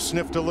have kind of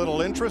sniffed a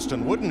little interest,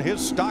 and wouldn't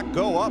his stock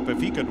go up if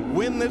he could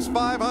win this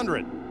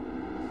 500?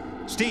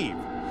 Steve.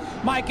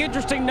 Mike,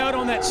 interesting note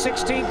on that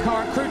 16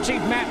 car. Crew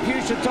Chief Matt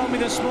Pusha told me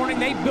this morning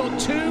they built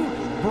 2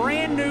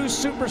 brand new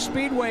super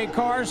speedway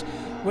cars.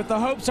 with the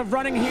hopes of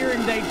running here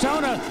in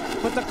Daytona.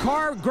 But the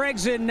car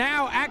Greg's in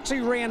now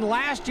actually ran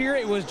last year.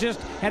 It was just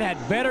had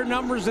better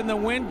numbers in the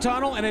wind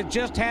tunnel, and it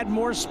just had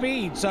more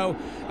speed. So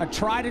a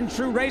tried and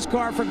true race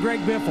car for Greg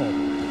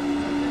Biffle.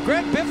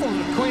 Greg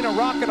Biffle's the queen of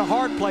rock in a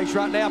hard place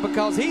right now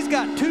because he's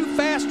got two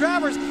fast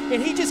drivers,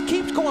 and he just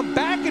keeps going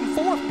back and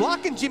forth,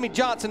 blocking Jimmy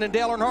Johnson and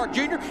Dale Earnhardt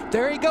Jr.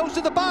 There he goes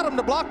to the bottom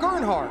to block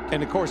Earnhardt.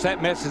 And, of course,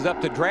 that messes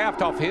up the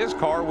draft off his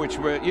car, which,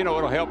 you know,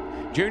 it'll help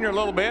Junior a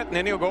little bit, and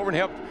then he'll go over and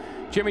help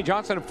Jimmy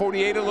Johnson at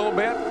 48 a little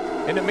bit.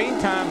 In the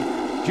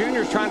meantime,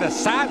 Junior's trying to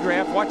side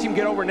draft. Watch him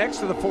get over next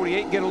to the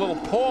 48, get a little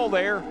pull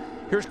there.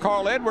 Here's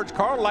Carl Edwards.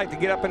 Carl would like to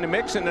get up in the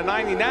mix in the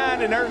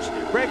 99, and there's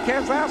Brett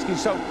Keselowski.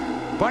 So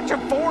bunch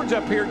of Fords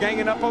up here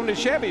ganging up on the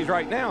Chevys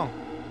right now.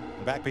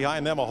 Back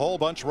behind them, a whole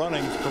bunch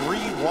running 3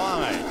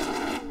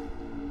 wide.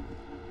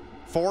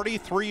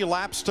 43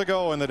 laps to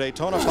go in the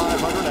Daytona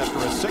 500 after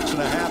a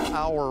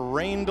 6.5-hour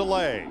rain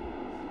delay.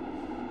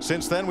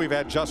 Since then, we've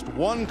had just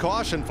one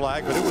caution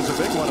flag, but it was a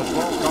big one, a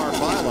 12-car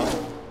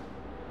pileup.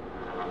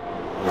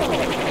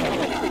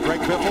 Greg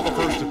Biffle, the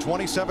first of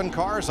 27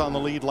 cars on the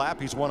lead lap.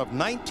 He's one of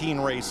 19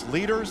 race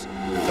leaders,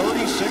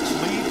 36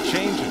 lead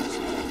changes,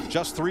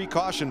 just 3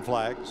 caution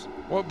flags.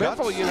 Well,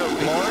 Biffle, you know,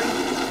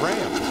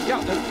 Graham.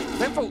 Yeah,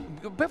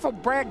 Biffle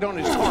bragged on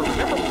his car.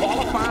 Remember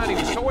qualifying? He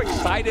was so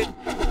excited,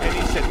 and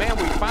he said, "Man,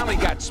 we finally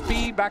got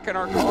speed back in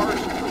our cars."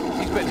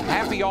 He's been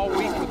happy all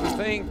week with the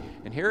thing,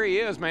 and here he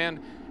is, man,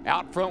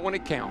 out front when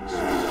it counts.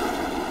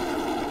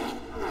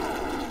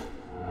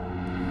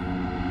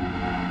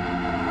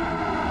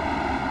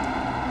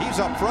 He's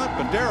up front,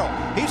 but Darrell,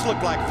 he's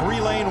looked like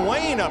 3-lane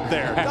Wayne up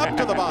there. Up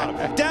to the bottom,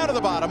 down to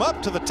the bottom,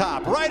 up to the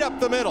top, right up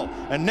the middle.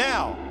 And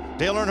now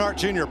Dale Earnhardt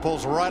Jr.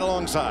 pulls right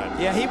alongside.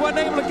 Yeah, he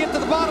wasn't able to get to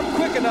the bottom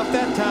quick enough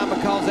that time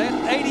because that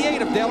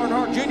 88 of Dale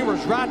Earnhardt Jr. was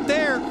right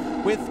there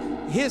with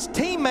his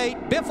teammate,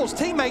 Biffle's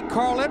teammate,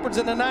 Carl Edwards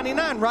in the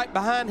 99 right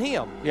behind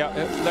him. Yeah,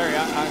 Larry,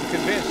 I'm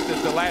convinced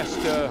that the last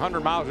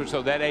 100 miles or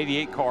so, that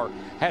 88 car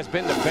has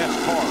been the best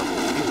car.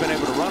 He's been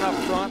able to run up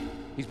front.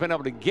 He's been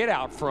able to get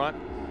out front.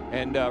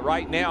 And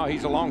right now,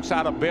 he's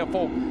alongside of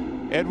Biffle.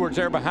 Edwards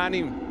there behind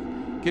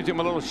him gives him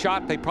a little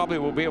shot. They probably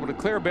will be able to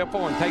clear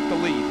Biffle and take the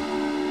lead.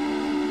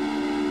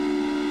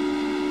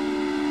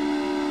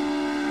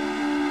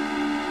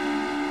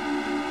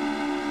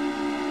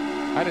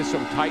 That is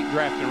some tight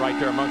drafting right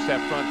there amongst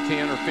that front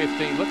 10 or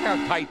 15. Look how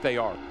tight they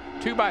are.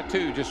 2 by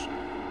 2, just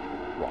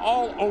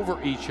all over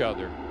each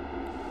other.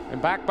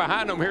 And back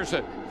behind them, here's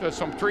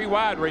some 3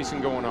 wide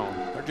racing going on.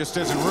 There just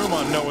isn't room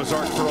on Noah's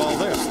Ark for all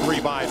this.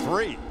 3 by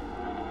 3.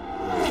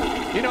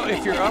 You know,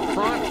 if you're up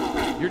front,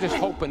 you're just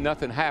hoping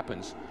nothing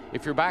happens.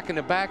 If you're back in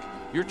the back,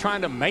 you're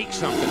trying to make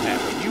something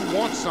happen. You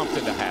want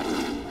something to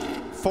happen.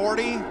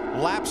 40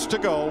 laps to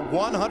go,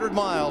 100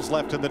 miles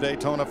left in the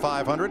Daytona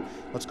 500.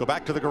 Let's go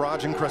back to the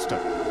garage in Krista.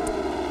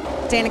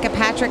 Danica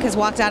Patrick has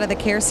walked out of the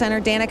care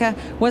center. Danica,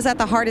 was that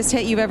the hardest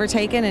hit you've ever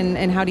taken,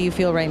 and how do you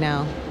feel right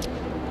now?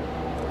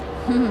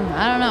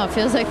 I don't know. It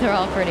feels like they're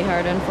all pretty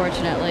hard,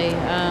 unfortunately.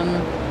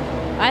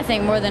 I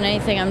think more than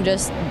anything, I'm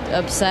just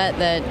upset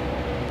that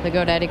the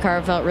GoDaddy car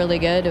felt really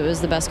good. It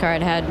was the best car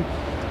I'd had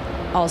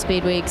all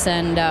speed weeks,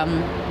 and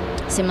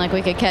seemed like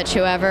we could catch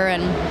whoever,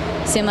 and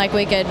seemed like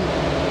we could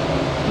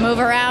move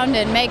around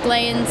and make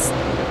lanes,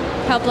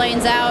 help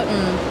lanes out,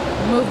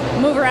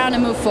 and move around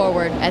and move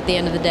forward at the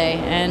end of the day.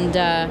 And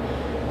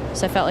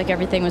so I felt like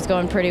everything was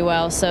going pretty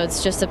well. So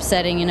it's just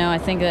upsetting, you know. I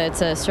think that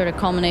it's a sort of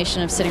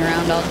culmination of sitting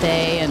around all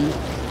day, and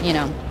you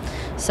know,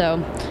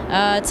 so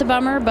it's a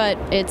bummer, but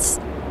it's,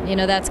 you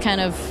know, that's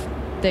kind of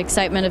the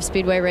excitement of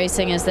speedway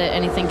racing, is that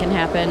anything can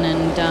happen.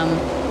 And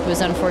it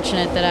was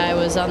unfortunate that I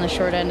was on the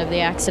short end of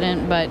the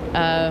accident, but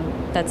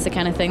that's the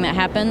kind of thing that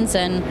happens.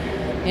 And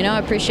you know, I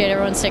appreciate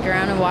everyone sticking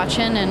around and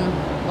watching, and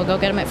we'll go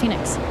get them at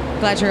Phoenix.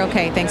 Glad you're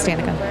okay. Thanks,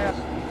 Danica.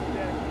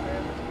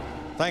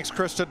 Thanks,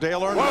 Krista.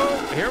 Dale Earnhardt.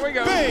 Whoa, here we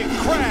go. Big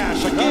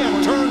crash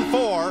again. Turn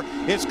 4.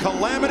 It's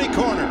Calamity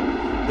Corner.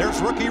 There's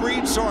rookie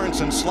Reed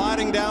Sorensen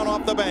sliding down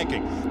off the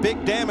banking.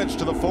 Big damage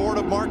to the Ford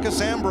of Marcus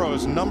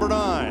Ambrose, number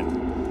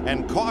 9.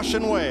 And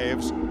caution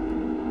waves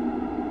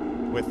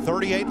with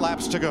 38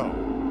 laps to go.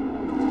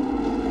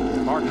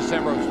 Marcus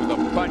Ambrose with a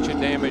bunch of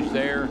damage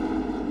there.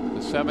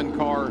 The 7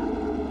 car.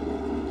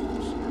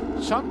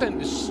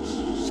 Something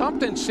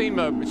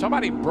seemed,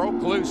 somebody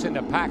broke loose in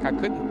the pack. I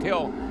couldn't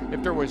tell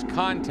if there was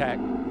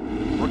contact.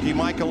 Rookie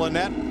Michael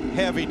Annett,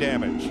 heavy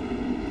damage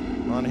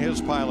on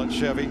his pilot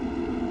Chevy.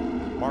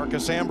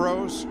 Marcus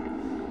Ambrose. And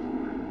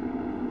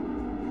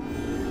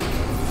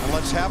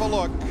let's have a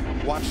look.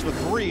 Watch the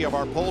 3 of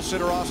our pole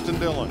sitter Austin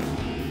Dillon.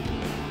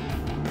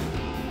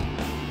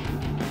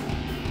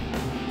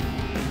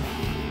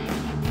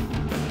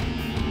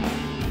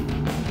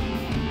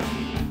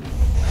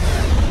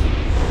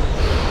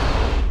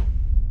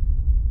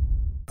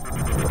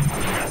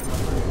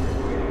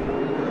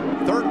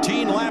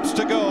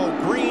 To go,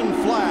 green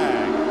flag,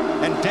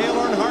 and Dale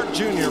Earnhardt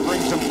Jr.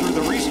 brings him through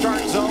the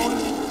restart zone,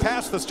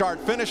 past the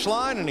start-finish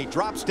line, and he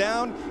drops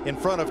down in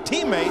front of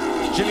teammate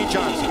Jimmy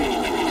Johnson.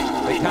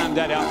 They timed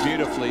that out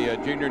beautifully.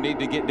 Junior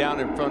needed to get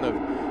down in front of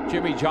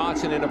Jimmy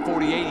Johnson in a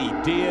 48. He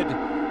did.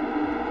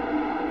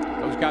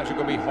 Those guys are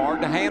going to be hard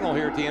to handle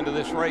here at the end of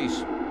this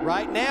race.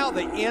 Right now,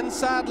 the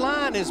inside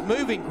line is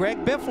moving.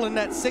 Greg Biffle in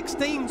that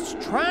 16 is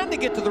trying to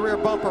get to the rear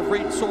bumper of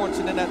Reed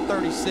Sorensen in that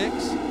 36.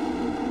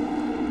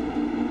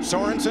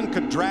 Sorensen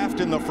could draft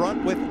in the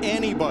front with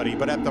anybody,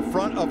 but at the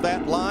front of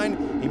that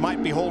line, he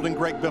might be holding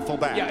Greg Biffle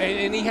back. Yeah,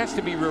 and he has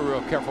to be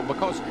real careful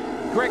because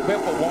Greg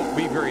Biffle won't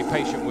be very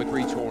patient with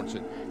Reed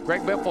Sorensen.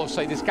 Greg Biffle will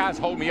say, "This guy's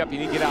holding me up. You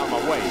need to get out of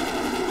my way."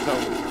 So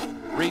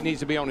Reed needs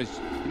to be on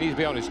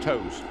his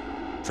toes.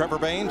 Trevor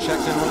Bayne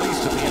checked and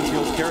released at the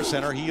infield care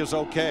center. He is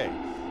okay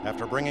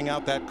after bringing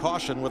out that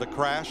caution with a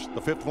crash,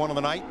 the 5th one of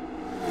the night.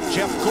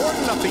 Jeff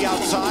Gordon up the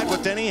outside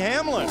with Denny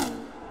Hamlin.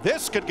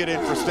 This could get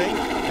interesting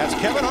as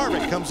Kevin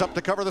Harvick comes up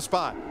to cover the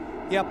spot.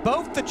 Yeah,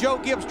 both the Joe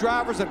Gibbs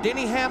drivers of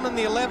Denny Hamlin,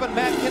 the 11,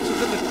 Matt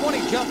Kenseth in the 20,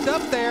 jumped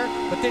up there,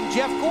 but then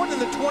Jeff Gordon in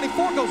the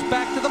 24 goes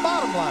back to the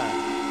bottom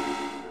line.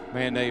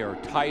 Man, they are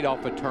tight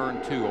off of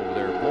turn 2 over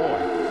there.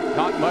 Boy,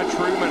 not much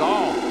room at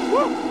all.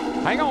 Woo!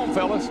 Hang on,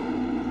 fellas.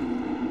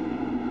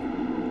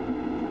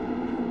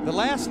 The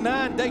last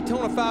 9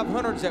 Daytona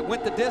 500s that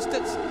went the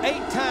distance,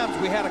 8 times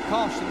we had a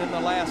caution in the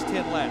last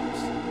 10 laps.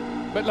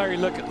 But Larry,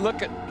 look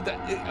at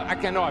I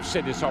know I've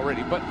said this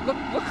already, but look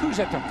who's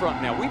at the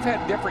front now. We've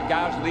had different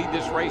guys lead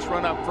this race,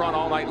 run up front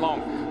all night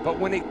long. But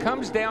when it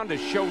comes down to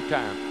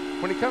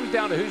showtime, when it comes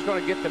down to who's going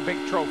to get the big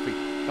trophy,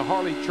 the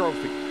Harley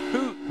Trophy,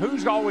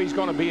 who's always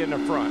going to be in the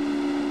front?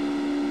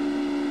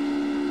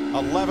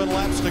 11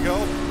 laps to go.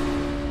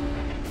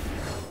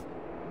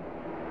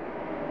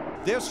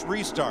 This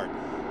restart,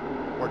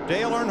 where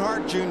Dale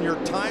Earnhardt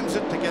Jr. times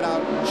it to get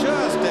out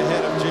just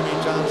ahead of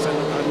Jimmy Johnson,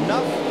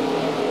 enough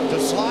to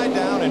slide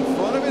down in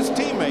front of his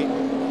teammate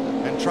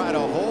and try to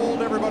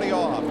hold everybody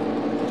off.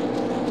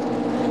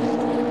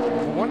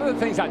 One of the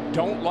things I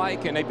don't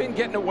like, and they've been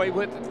getting away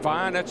with it,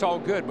 fine, that's all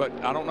good, but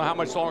I don't know how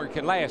much longer it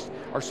can last,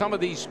 are some of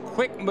these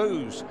quick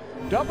moves.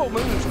 Double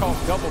moves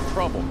cause double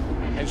trouble.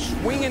 And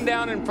swinging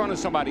down in front of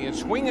somebody and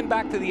swinging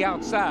back to the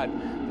outside,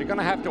 they're going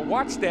to have to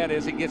watch that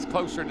as it gets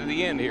closer to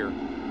the end here.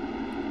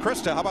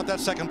 Krista, how about that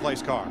second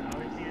place car?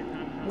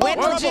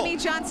 Went for Jimmy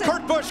Johnson.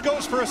 Kurt Busch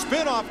goes for a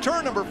spin off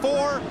turn number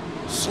 4,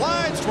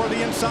 slides toward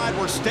the inside.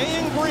 We're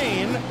staying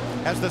green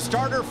as the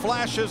starter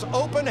flashes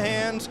open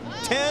hands.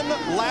 10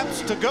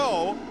 laps to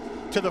go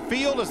to the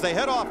field as they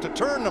head off to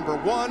turn number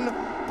 1.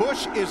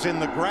 Busch is in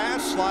the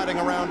grass, sliding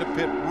around to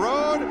pit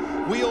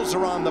road. Wheels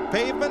are on the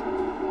pavement.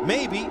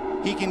 Maybe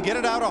he can get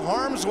it out of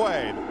harm's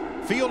way.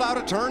 Field out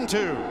of turn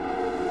 2.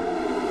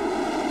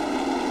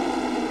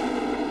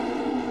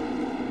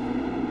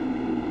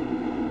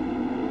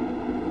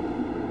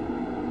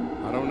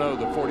 I don't know,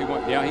 the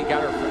 41, yeah, he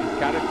got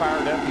it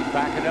fired up, he's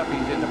backing up,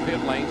 he's in the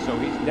pit lane, so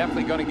he's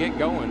definitely going to get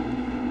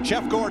going.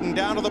 Jeff Gordon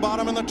down to the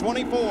bottom in the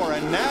 24,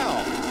 and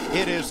now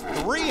it is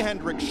 3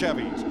 Hendrick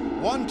Chevys.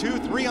 1, 2,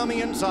 3 on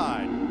the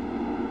inside.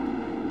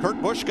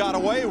 Kurt Busch got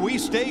away, we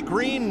stay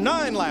green,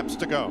 9 laps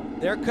to go.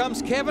 There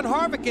comes Kevin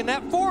Harvick in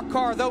that 4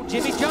 car, though.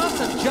 Jimmy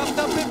Johnson jumped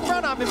up in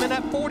front of him in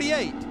that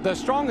 48. The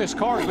strongest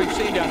cars we've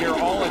seen down here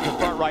all at the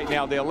front right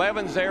now. The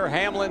 11's there,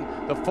 Hamlin,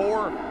 the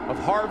 4 of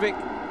Harvick.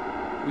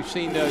 We've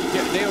seen Dale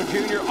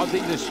Jr.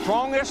 The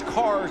strongest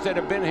cars that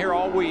have been here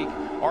all week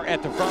are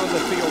at the front of the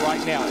field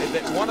right now.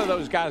 One of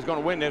those guys is going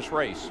to win this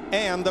race.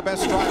 And the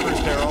best drivers,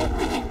 Darrell.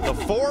 The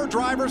 4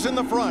 drivers in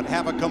the front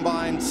have a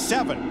combined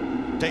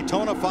 7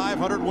 Daytona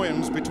 500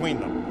 wins between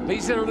them.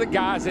 These are the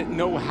guys that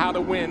know how to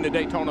win the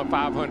Daytona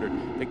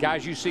 500. The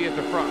guys you see at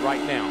the front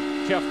right now.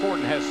 Jeff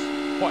Gordon has,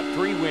 what,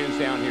 3 wins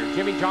down here.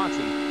 Jimmy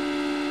Johnson,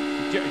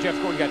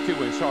 Jeff Gordon got 2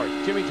 wins, sorry.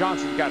 Jimmy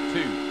Johnson's got 2.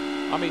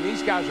 I mean,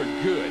 these guys are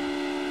good.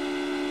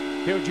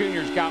 Dale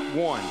Jr.'s got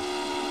 1.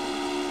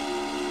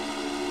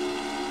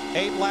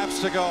 8 laps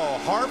to go.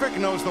 Harvick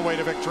knows the way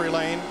to victory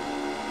lane.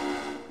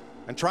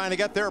 And trying to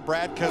get there,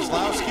 Brad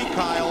Keselowski,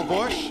 Kyle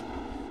Busch,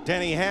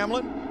 Denny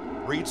Hamlin,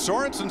 Reed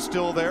Sorensen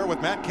still there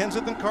with Matt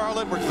Kenseth and Carl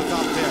Edwards, the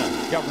top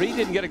 10. Yeah, Reed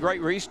didn't get a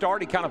great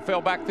restart. He kind of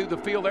fell back through the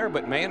field there,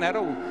 but man, that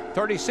old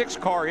 36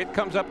 car, it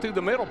comes up through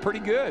the middle pretty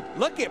good.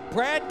 Look at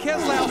Brad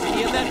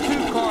Keselowski in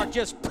that 2 car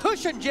just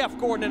pushing Jeff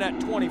Gordon in that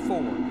 24.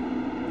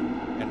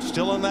 And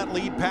still in that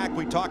lead pack,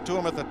 we talked to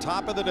him at the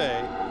top of the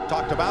day,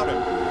 talked about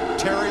him,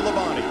 Terry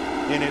Labonte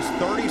in his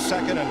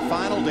 32nd and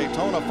final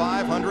Daytona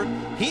 500.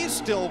 He's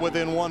still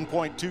within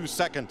 1.2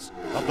 seconds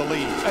of the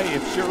lead. Hey,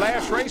 if it's your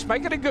last race,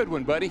 make it a good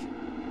one, buddy.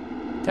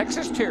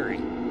 Texas Terry.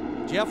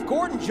 Jeff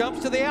Gordon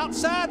jumps to the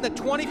outside in the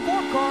 24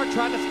 car,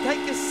 trying to take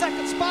his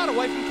 2nd spot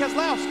away from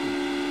Keselowski.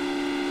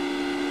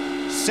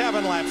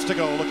 7 laps to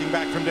go, looking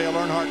back from Dale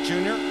Earnhardt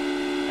Jr.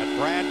 at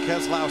Brad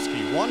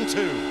Keselowski,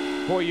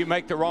 1-2. Boy, you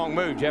make the wrong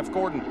move. Jeff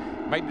Gordon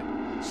made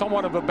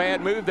somewhat of a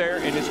bad move there,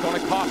 and it's going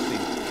to cost him.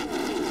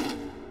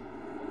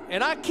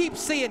 And I keep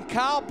seeing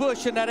Kyle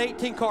Busch in that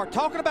 18 car.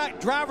 Talking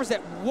about drivers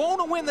that want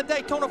to win the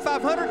Daytona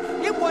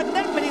 500, it wasn't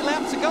that many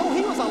laps ago.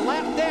 He was a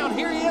lap down.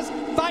 Here he is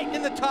fighting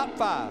in the top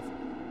 5.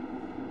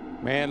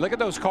 Man, look at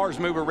those cars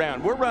move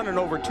around. We're running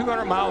over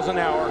 200 miles an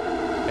hour,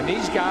 and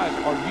these guys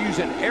are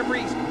using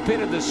every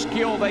bit of the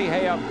skill they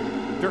have.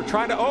 They're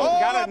trying to,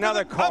 got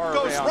another car.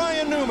 Up goes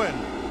Ryan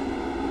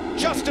Newman.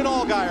 Justin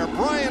Allgaier,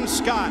 Brian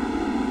Scott,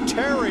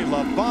 Terry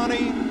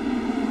Labonte.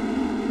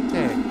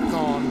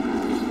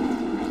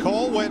 Gone.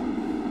 Cole Witt.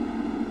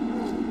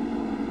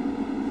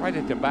 Right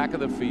at the back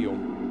of the field.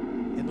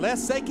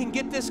 Unless they can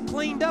get this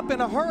cleaned up in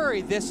a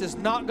hurry, this is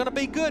not going to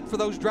be good for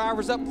those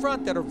drivers up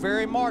front that are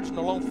very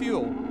marginal on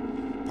fuel.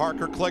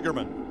 Parker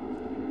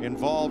Kligerman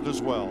involved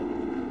as well.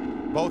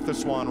 Both the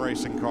Swan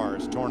Racing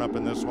cars torn up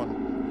in this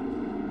one.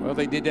 Well,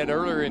 they did that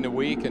earlier in the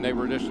week, and they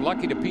were just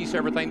lucky to piece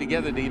everything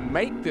together to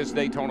make this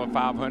Daytona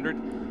 500.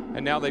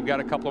 And now they've got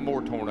a couple of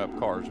more torn up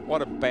cars.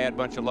 What a bad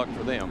bunch of luck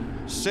for them.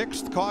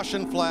 6th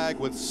caution flag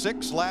with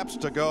 6 laps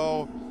to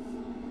go.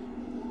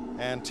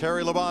 And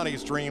Terry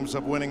Labonte's dreams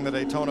of winning the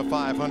Daytona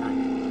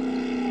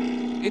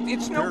 500.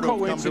 It's no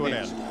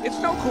coincidence. It's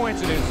no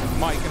coincidence,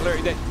 Mike and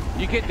Larry, that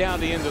you get down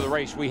to the end of the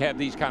race, we have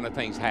these kind of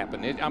things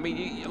happen. I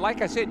mean,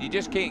 like I said, you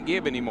just can't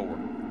give anymore.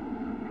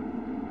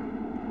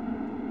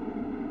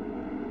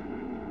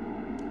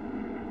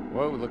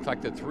 Well, it looks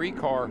like the 3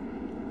 car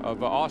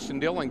of Austin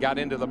Dillon got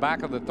into the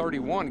back of the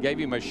 31, gave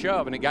him a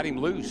shove, and it got him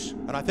loose.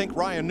 And I think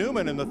Ryan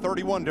Newman in the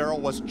 31, Darrell,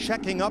 was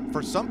checking up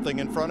for something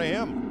in front of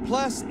him.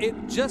 Plus,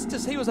 just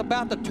as he was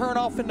about to turn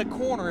off in the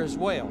corner as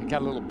well. He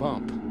got a little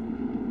bump.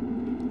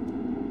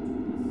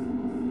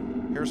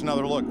 Here's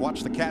another look.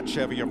 Watch the cat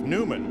Chevy of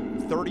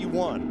Newman,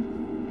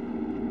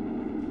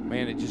 31.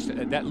 Man, it just,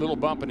 that little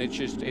bump, and it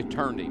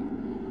turned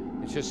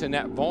him. It's just in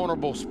that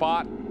vulnerable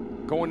spot.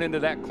 Going into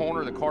that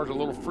corner, the car's a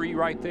little free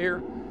right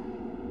there.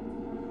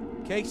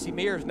 Casey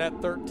Mears in that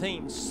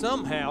 13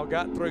 somehow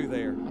got through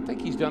there. I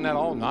think he's done that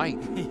all night.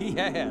 He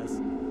has.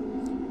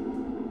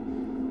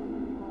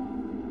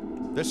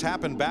 This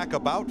happened back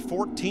about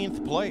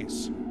 14th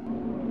place.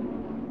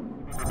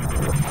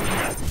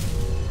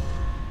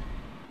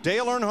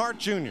 Dale Earnhardt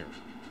Jr.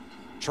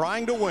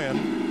 trying to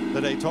win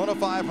the Daytona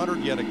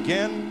 500 yet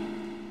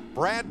again.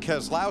 Brad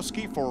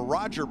Keselowski for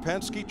Roger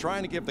Penske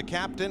trying to give the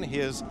captain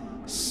his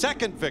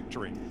 2nd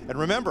victory. And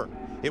remember,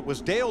 it was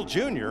Dale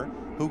Jr.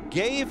 who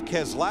gave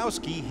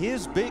Keselowski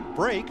his big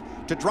break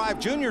to drive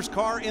Junior's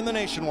car in the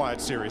Nationwide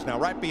Series. Now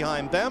right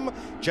behind them,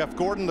 Jeff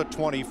Gordon, the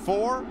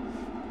 24.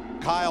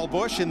 Kyle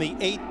Busch in the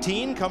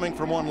 18, coming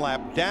from 1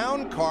 lap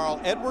down.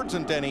 Carl Edwards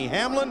and Denny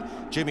Hamlin,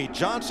 Jimmy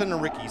Johnson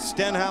and Ricky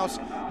Stenhouse,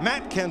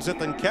 Matt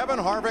Kenseth and Kevin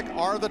Harvick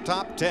are the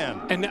top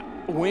 10. And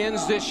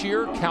wins this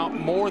year count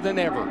more than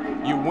ever.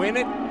 You win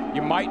it,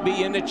 you might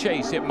be in the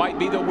chase. It might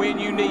be the win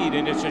you need,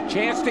 and it's a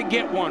chance to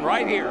get one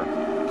right here.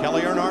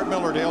 Kelly Earnhardt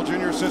Miller, Dale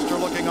Jr.'s sister,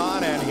 looking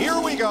on, and here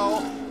we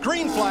go.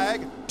 Green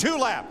flag, 2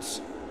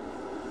 laps.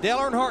 Dale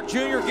Earnhardt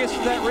Jr. gets to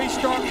that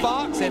restart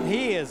box, and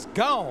he is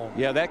gone.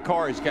 Yeah, that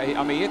car is,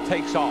 I mean, it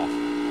takes off.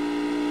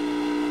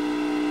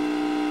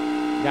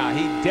 Now,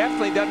 he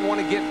definitely doesn't want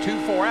to get too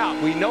far out.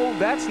 We know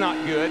that's not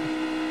good,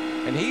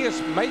 and he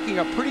is making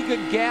a pretty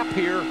good gap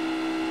here.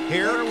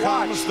 Here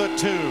comes the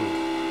 2.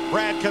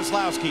 Brad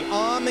Keselowski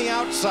on the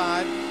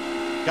outside.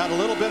 Got a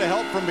little bit of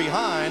help from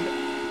behind.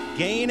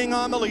 Gaining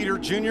on the leader.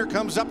 Junior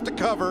comes up to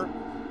cover.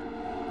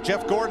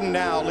 Jeff Gordon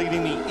now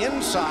leading the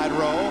inside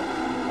row.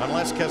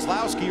 Unless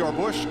Keselowski or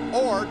Busch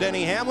or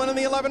Denny Hamlin in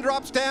the 11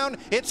 drops down,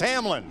 it's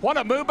Hamlin. What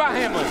a move by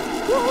Hamlin.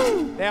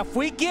 Woohoo! Now, if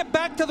we get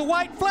back to the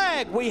white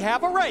flag, we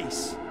have a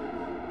race.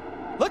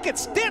 Look at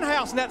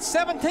Stenhouse in that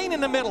 17 in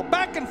the middle,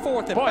 back and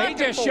forth. And boy, he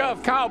just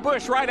shoved Kyle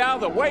Busch right out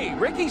of the way.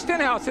 Ricky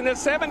Stenhouse in the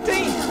 17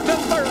 to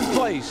 3rd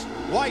place.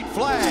 White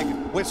flag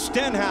with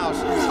Stenhouse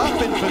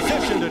up in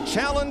position to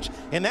challenge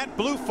in that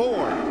blue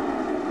Ford.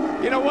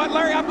 You know what,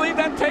 Larry? I believe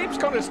that tape's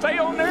going to stay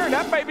on there, and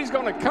that baby's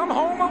going to come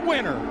home a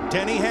winner.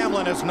 Denny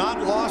Hamlin has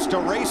not lost a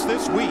race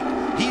this week.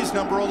 He's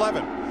number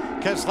 11.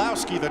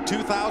 Keselowski, the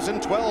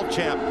 2012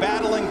 champ,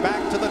 battling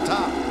back to the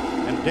top.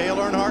 And Dale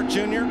Earnhardt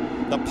Jr.,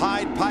 the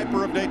Pied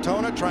Piper of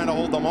Daytona, trying to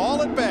hold them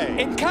all at bay.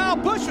 And Kyle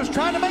Busch was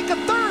trying to make a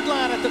 3rd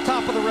line at the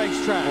top of the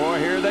racetrack. Boy,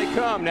 here they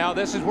come. Now,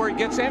 this is where it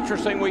gets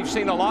interesting. We've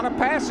seen a lot of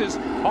passes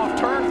off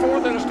turn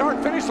 4 to the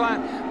start-finish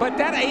line, but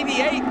that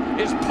 88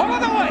 is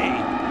pulling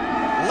away.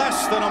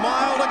 Less than a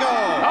mile to go.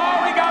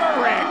 Oh, we got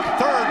a wreck.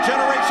 3rd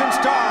generation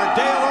star,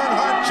 Dale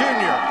Earnhardt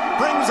Jr.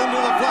 brings him to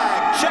the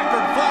flag.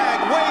 Checkered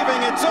flag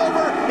waving. It's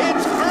over.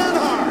 It's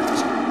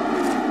Earnhardt.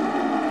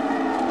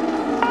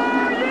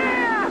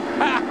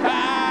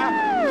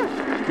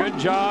 Good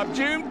job,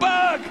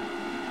 Junebug.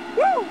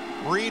 Woo!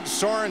 Reed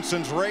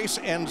Sorensen's race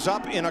ends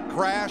up in a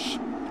crash.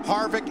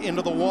 Harvick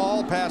into the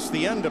wall past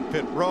the end of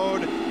pit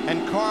road,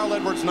 and Carl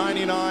Edwards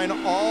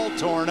 99 all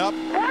torn up.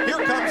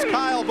 Here comes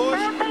Kyle Busch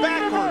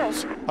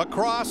backwards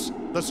across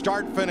the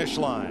start-finish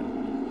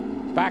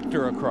line.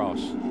 Factor across.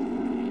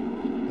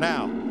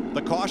 Now,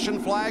 the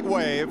caution flag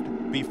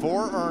waved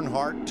before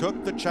Earnhardt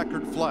took the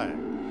checkered flag.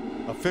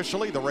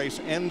 Officially, the race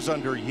ends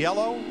under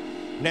yellow.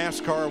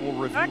 NASCAR will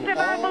review all... I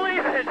cannot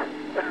believe it!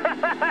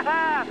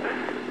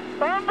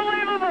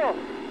 Unbelievable!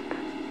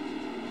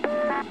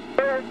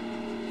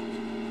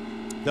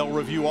 They'll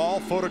review all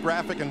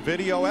photographic and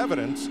video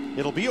evidence.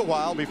 It'll be a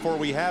while before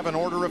we have an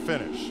order of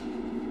finish.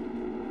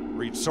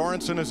 Reed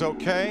Sorensen is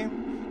okay.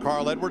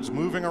 Carl Edwards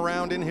moving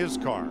around in his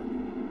car.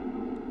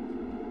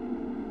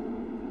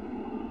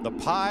 The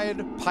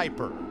Pied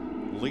Piper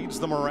leads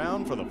them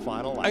around for the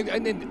final lap.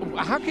 And then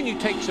how can you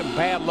take some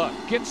bad luck?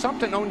 Get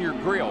something on your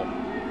grill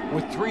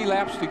with 3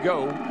 laps to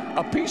go,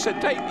 a piece of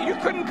tape. You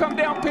couldn't come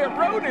down pit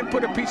road and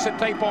put a piece of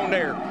tape on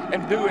there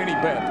and do any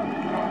better.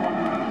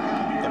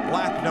 The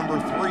black number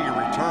 3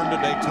 returned to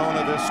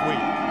Daytona this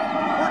week.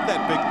 Where'd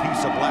that big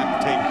piece of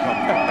black tape come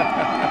from?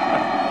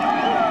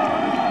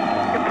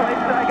 Good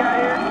places I got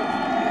here.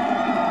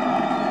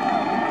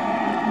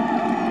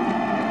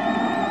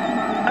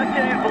 I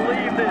can't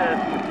believe this.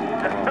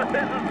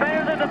 This is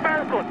better than the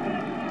first one.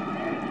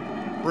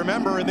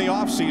 Remember, in the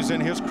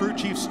offseason, his crew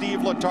chief Steve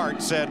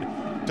Letarte said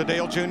to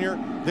Dale Jr.,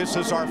 "This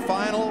is our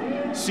final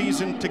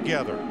season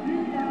together.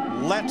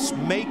 Let's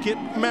make it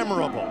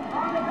memorable."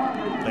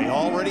 They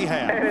already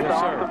have. It's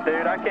awesome,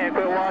 dude. I can't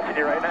quit watching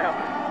you right now.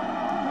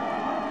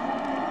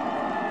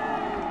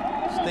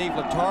 Steve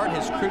Letarte,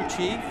 his crew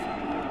chief.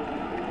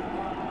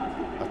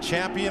 A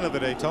champion of the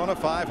Daytona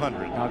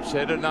 500. I've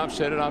said it and I've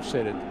said it and I've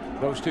said it.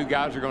 Those two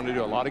guys are going to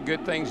do a lot of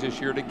good things this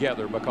year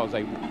together because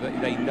they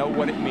know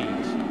what it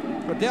means.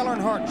 But Dale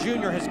Earnhardt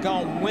Jr. has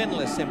gone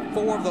winless in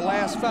 4 of the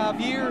last 5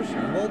 years. You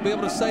won't be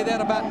able to say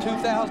that about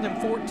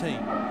 2014.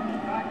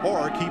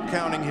 Or keep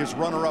counting his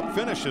runner-up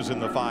finishes in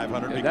the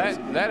 500 because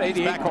that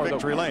 88 back car, to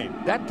victory lane.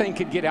 That thing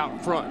could get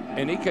out front,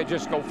 and he could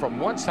just go from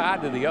one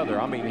side to the other.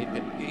 I mean,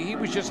 he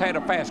was just had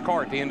a fast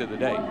car at the end of the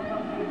day.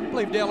 I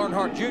believe Dale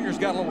Earnhardt Jr.'s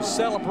got a little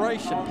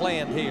celebration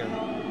planned here.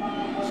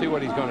 See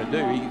what he's going to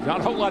do. He's not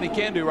a whole lot he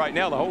can do right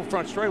now. The whole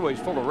front straightaway is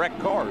full of wrecked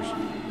cars.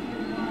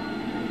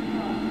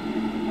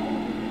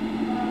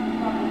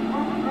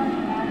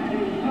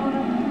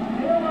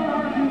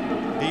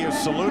 He is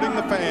saluting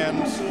the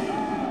fans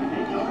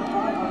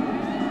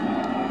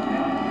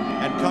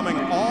and coming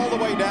all the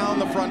way down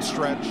the front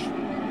stretch,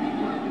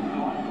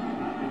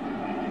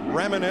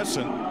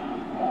 reminiscent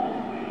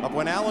of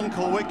when Alan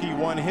Kulwicki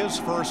won his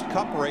first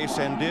Cup race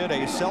and did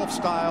a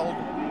self-styled,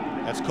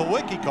 as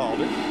Kulwicki called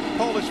it,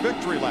 Polish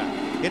victory lap.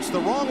 It's the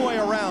wrong way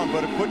around,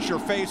 but it puts your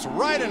face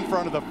right in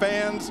front of the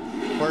fans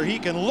where he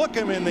can look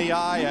them in the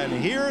eye and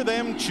hear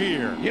them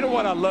cheer. You know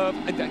what I love?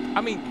 I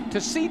mean, to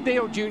see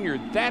Dale Jr.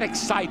 that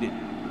excited,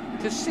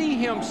 to see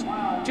him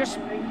just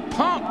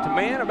pumped,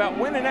 man, about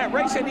winning that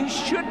race, and he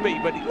should be,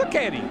 but look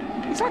at him.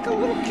 He's like a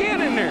little kid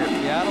in there.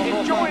 Yeah, I don't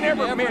enjoying know if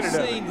every minute of it.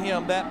 I've ever seen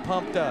him that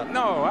pumped up.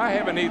 No, I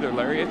haven't either,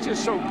 Larry. It's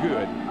just so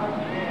good.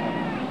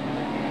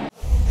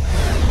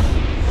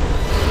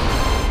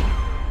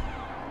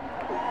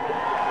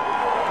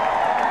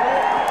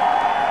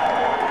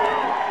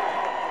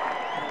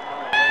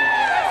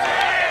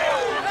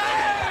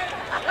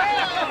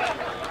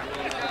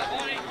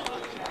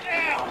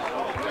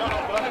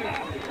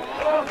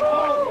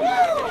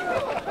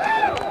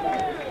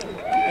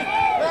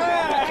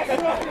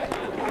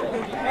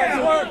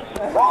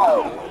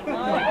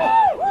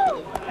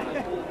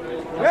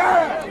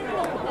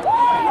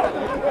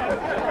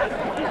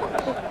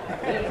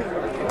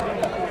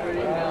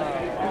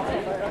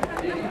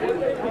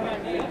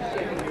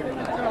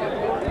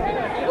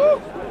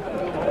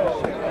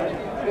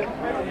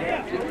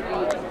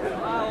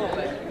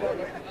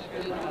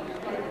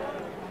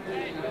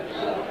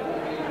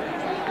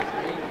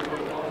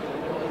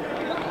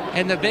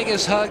 And the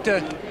biggest hug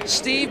to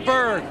Steve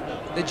Berg,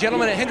 the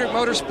gentleman at Hendrick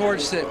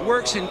Motorsports that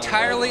works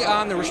entirely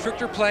on the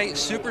restrictor plate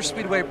super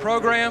speedway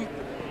program.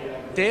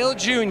 Dale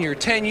Jr.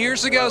 10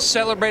 years ago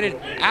celebrated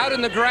out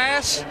in the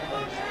grass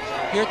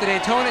here at the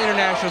Daytona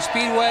International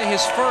Speedway,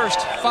 his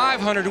first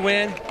 500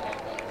 win.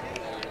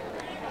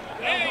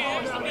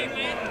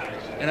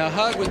 And a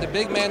hug with the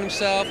big man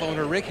himself,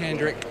 owner Rick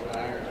Hendrick.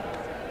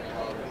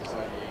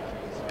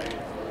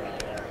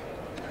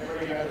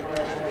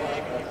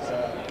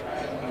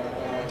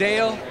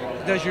 Dale,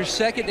 does your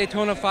second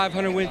Daytona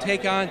 500 win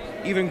take on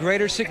even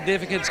greater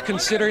significance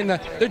considering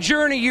the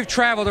journey you've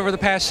traveled over the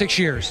past 6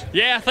 years?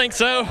 Yeah, I think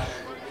so.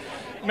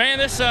 Man,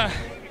 this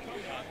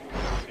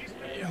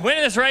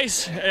winning this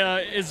race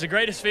is the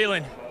greatest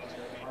feeling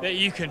that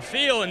you can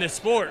feel in this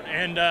sport.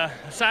 And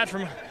aside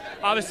from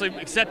obviously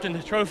accepting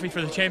the trophy for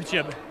the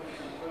championship,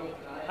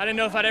 I didn't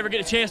know if I'd ever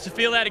get a chance to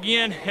feel that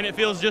again, and it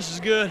feels just as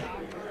good,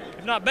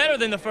 if not better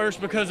than the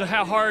first, because of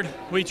how hard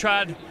we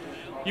tried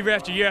year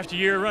after year after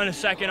year, running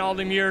second all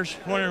them years,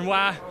 wondering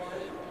why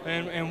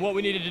and what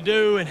we needed to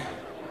do. And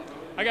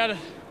I got to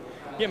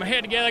get my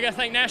head together. I got to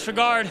thank National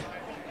Guard,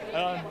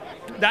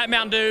 Diet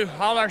Mountain Dew,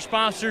 all our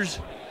sponsors,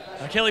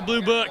 Kelly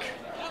Blue Book,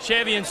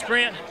 Chevy and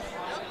Sprint,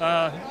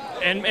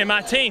 and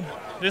my team.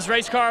 This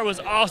race car was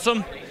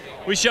awesome.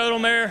 We showed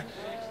them there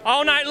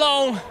all night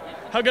long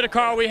how good a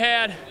car we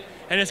had.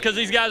 And it's because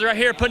these guys right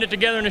here putting it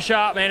together in the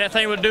shop, man. That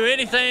thing would do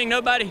anything.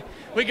 Nobody,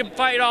 we could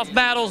fight off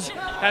battles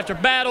after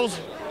battles.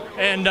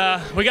 And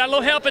we got a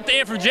little help at the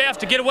end from Jeff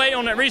to get away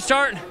on that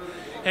restart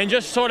and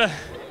just sort of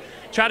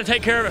try to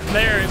take care of it from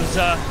there. It was,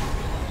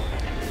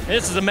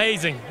 this is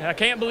amazing. I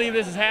can't believe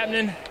this is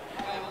happening.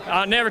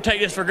 I'll never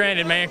take this for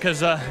granted, man,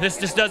 because this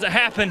just doesn't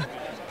happen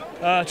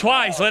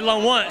twice, let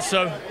alone once.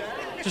 So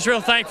just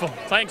real thankful.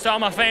 Thanks to all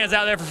my fans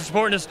out there for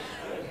supporting us.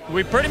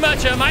 We pretty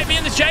much might be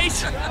in the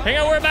chase. Ain't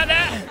gotta worry about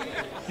that.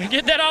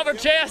 get that off our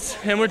chest,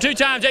 and we're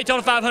 2-time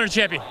Daytona 500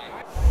 champion.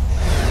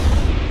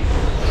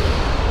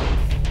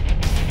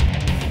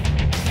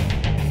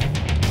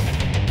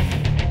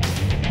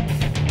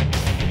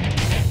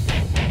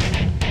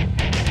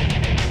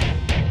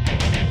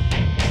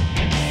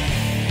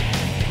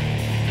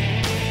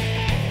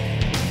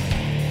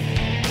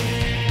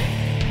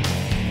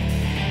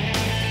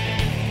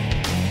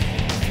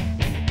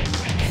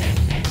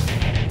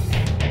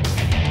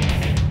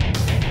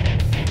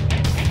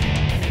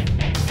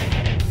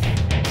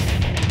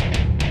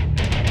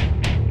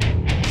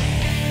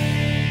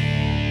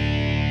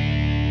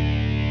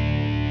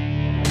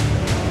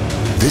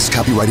 This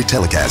copyrighted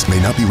telecast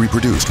may not be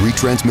reproduced,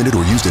 retransmitted,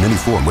 or used in any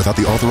form without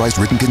the authorized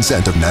written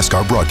consent of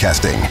NASCAR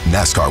Broadcasting.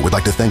 NASCAR would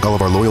like to thank all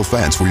of our loyal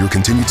fans for your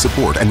continued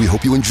support, and we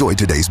hope you enjoyed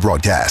today's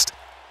broadcast.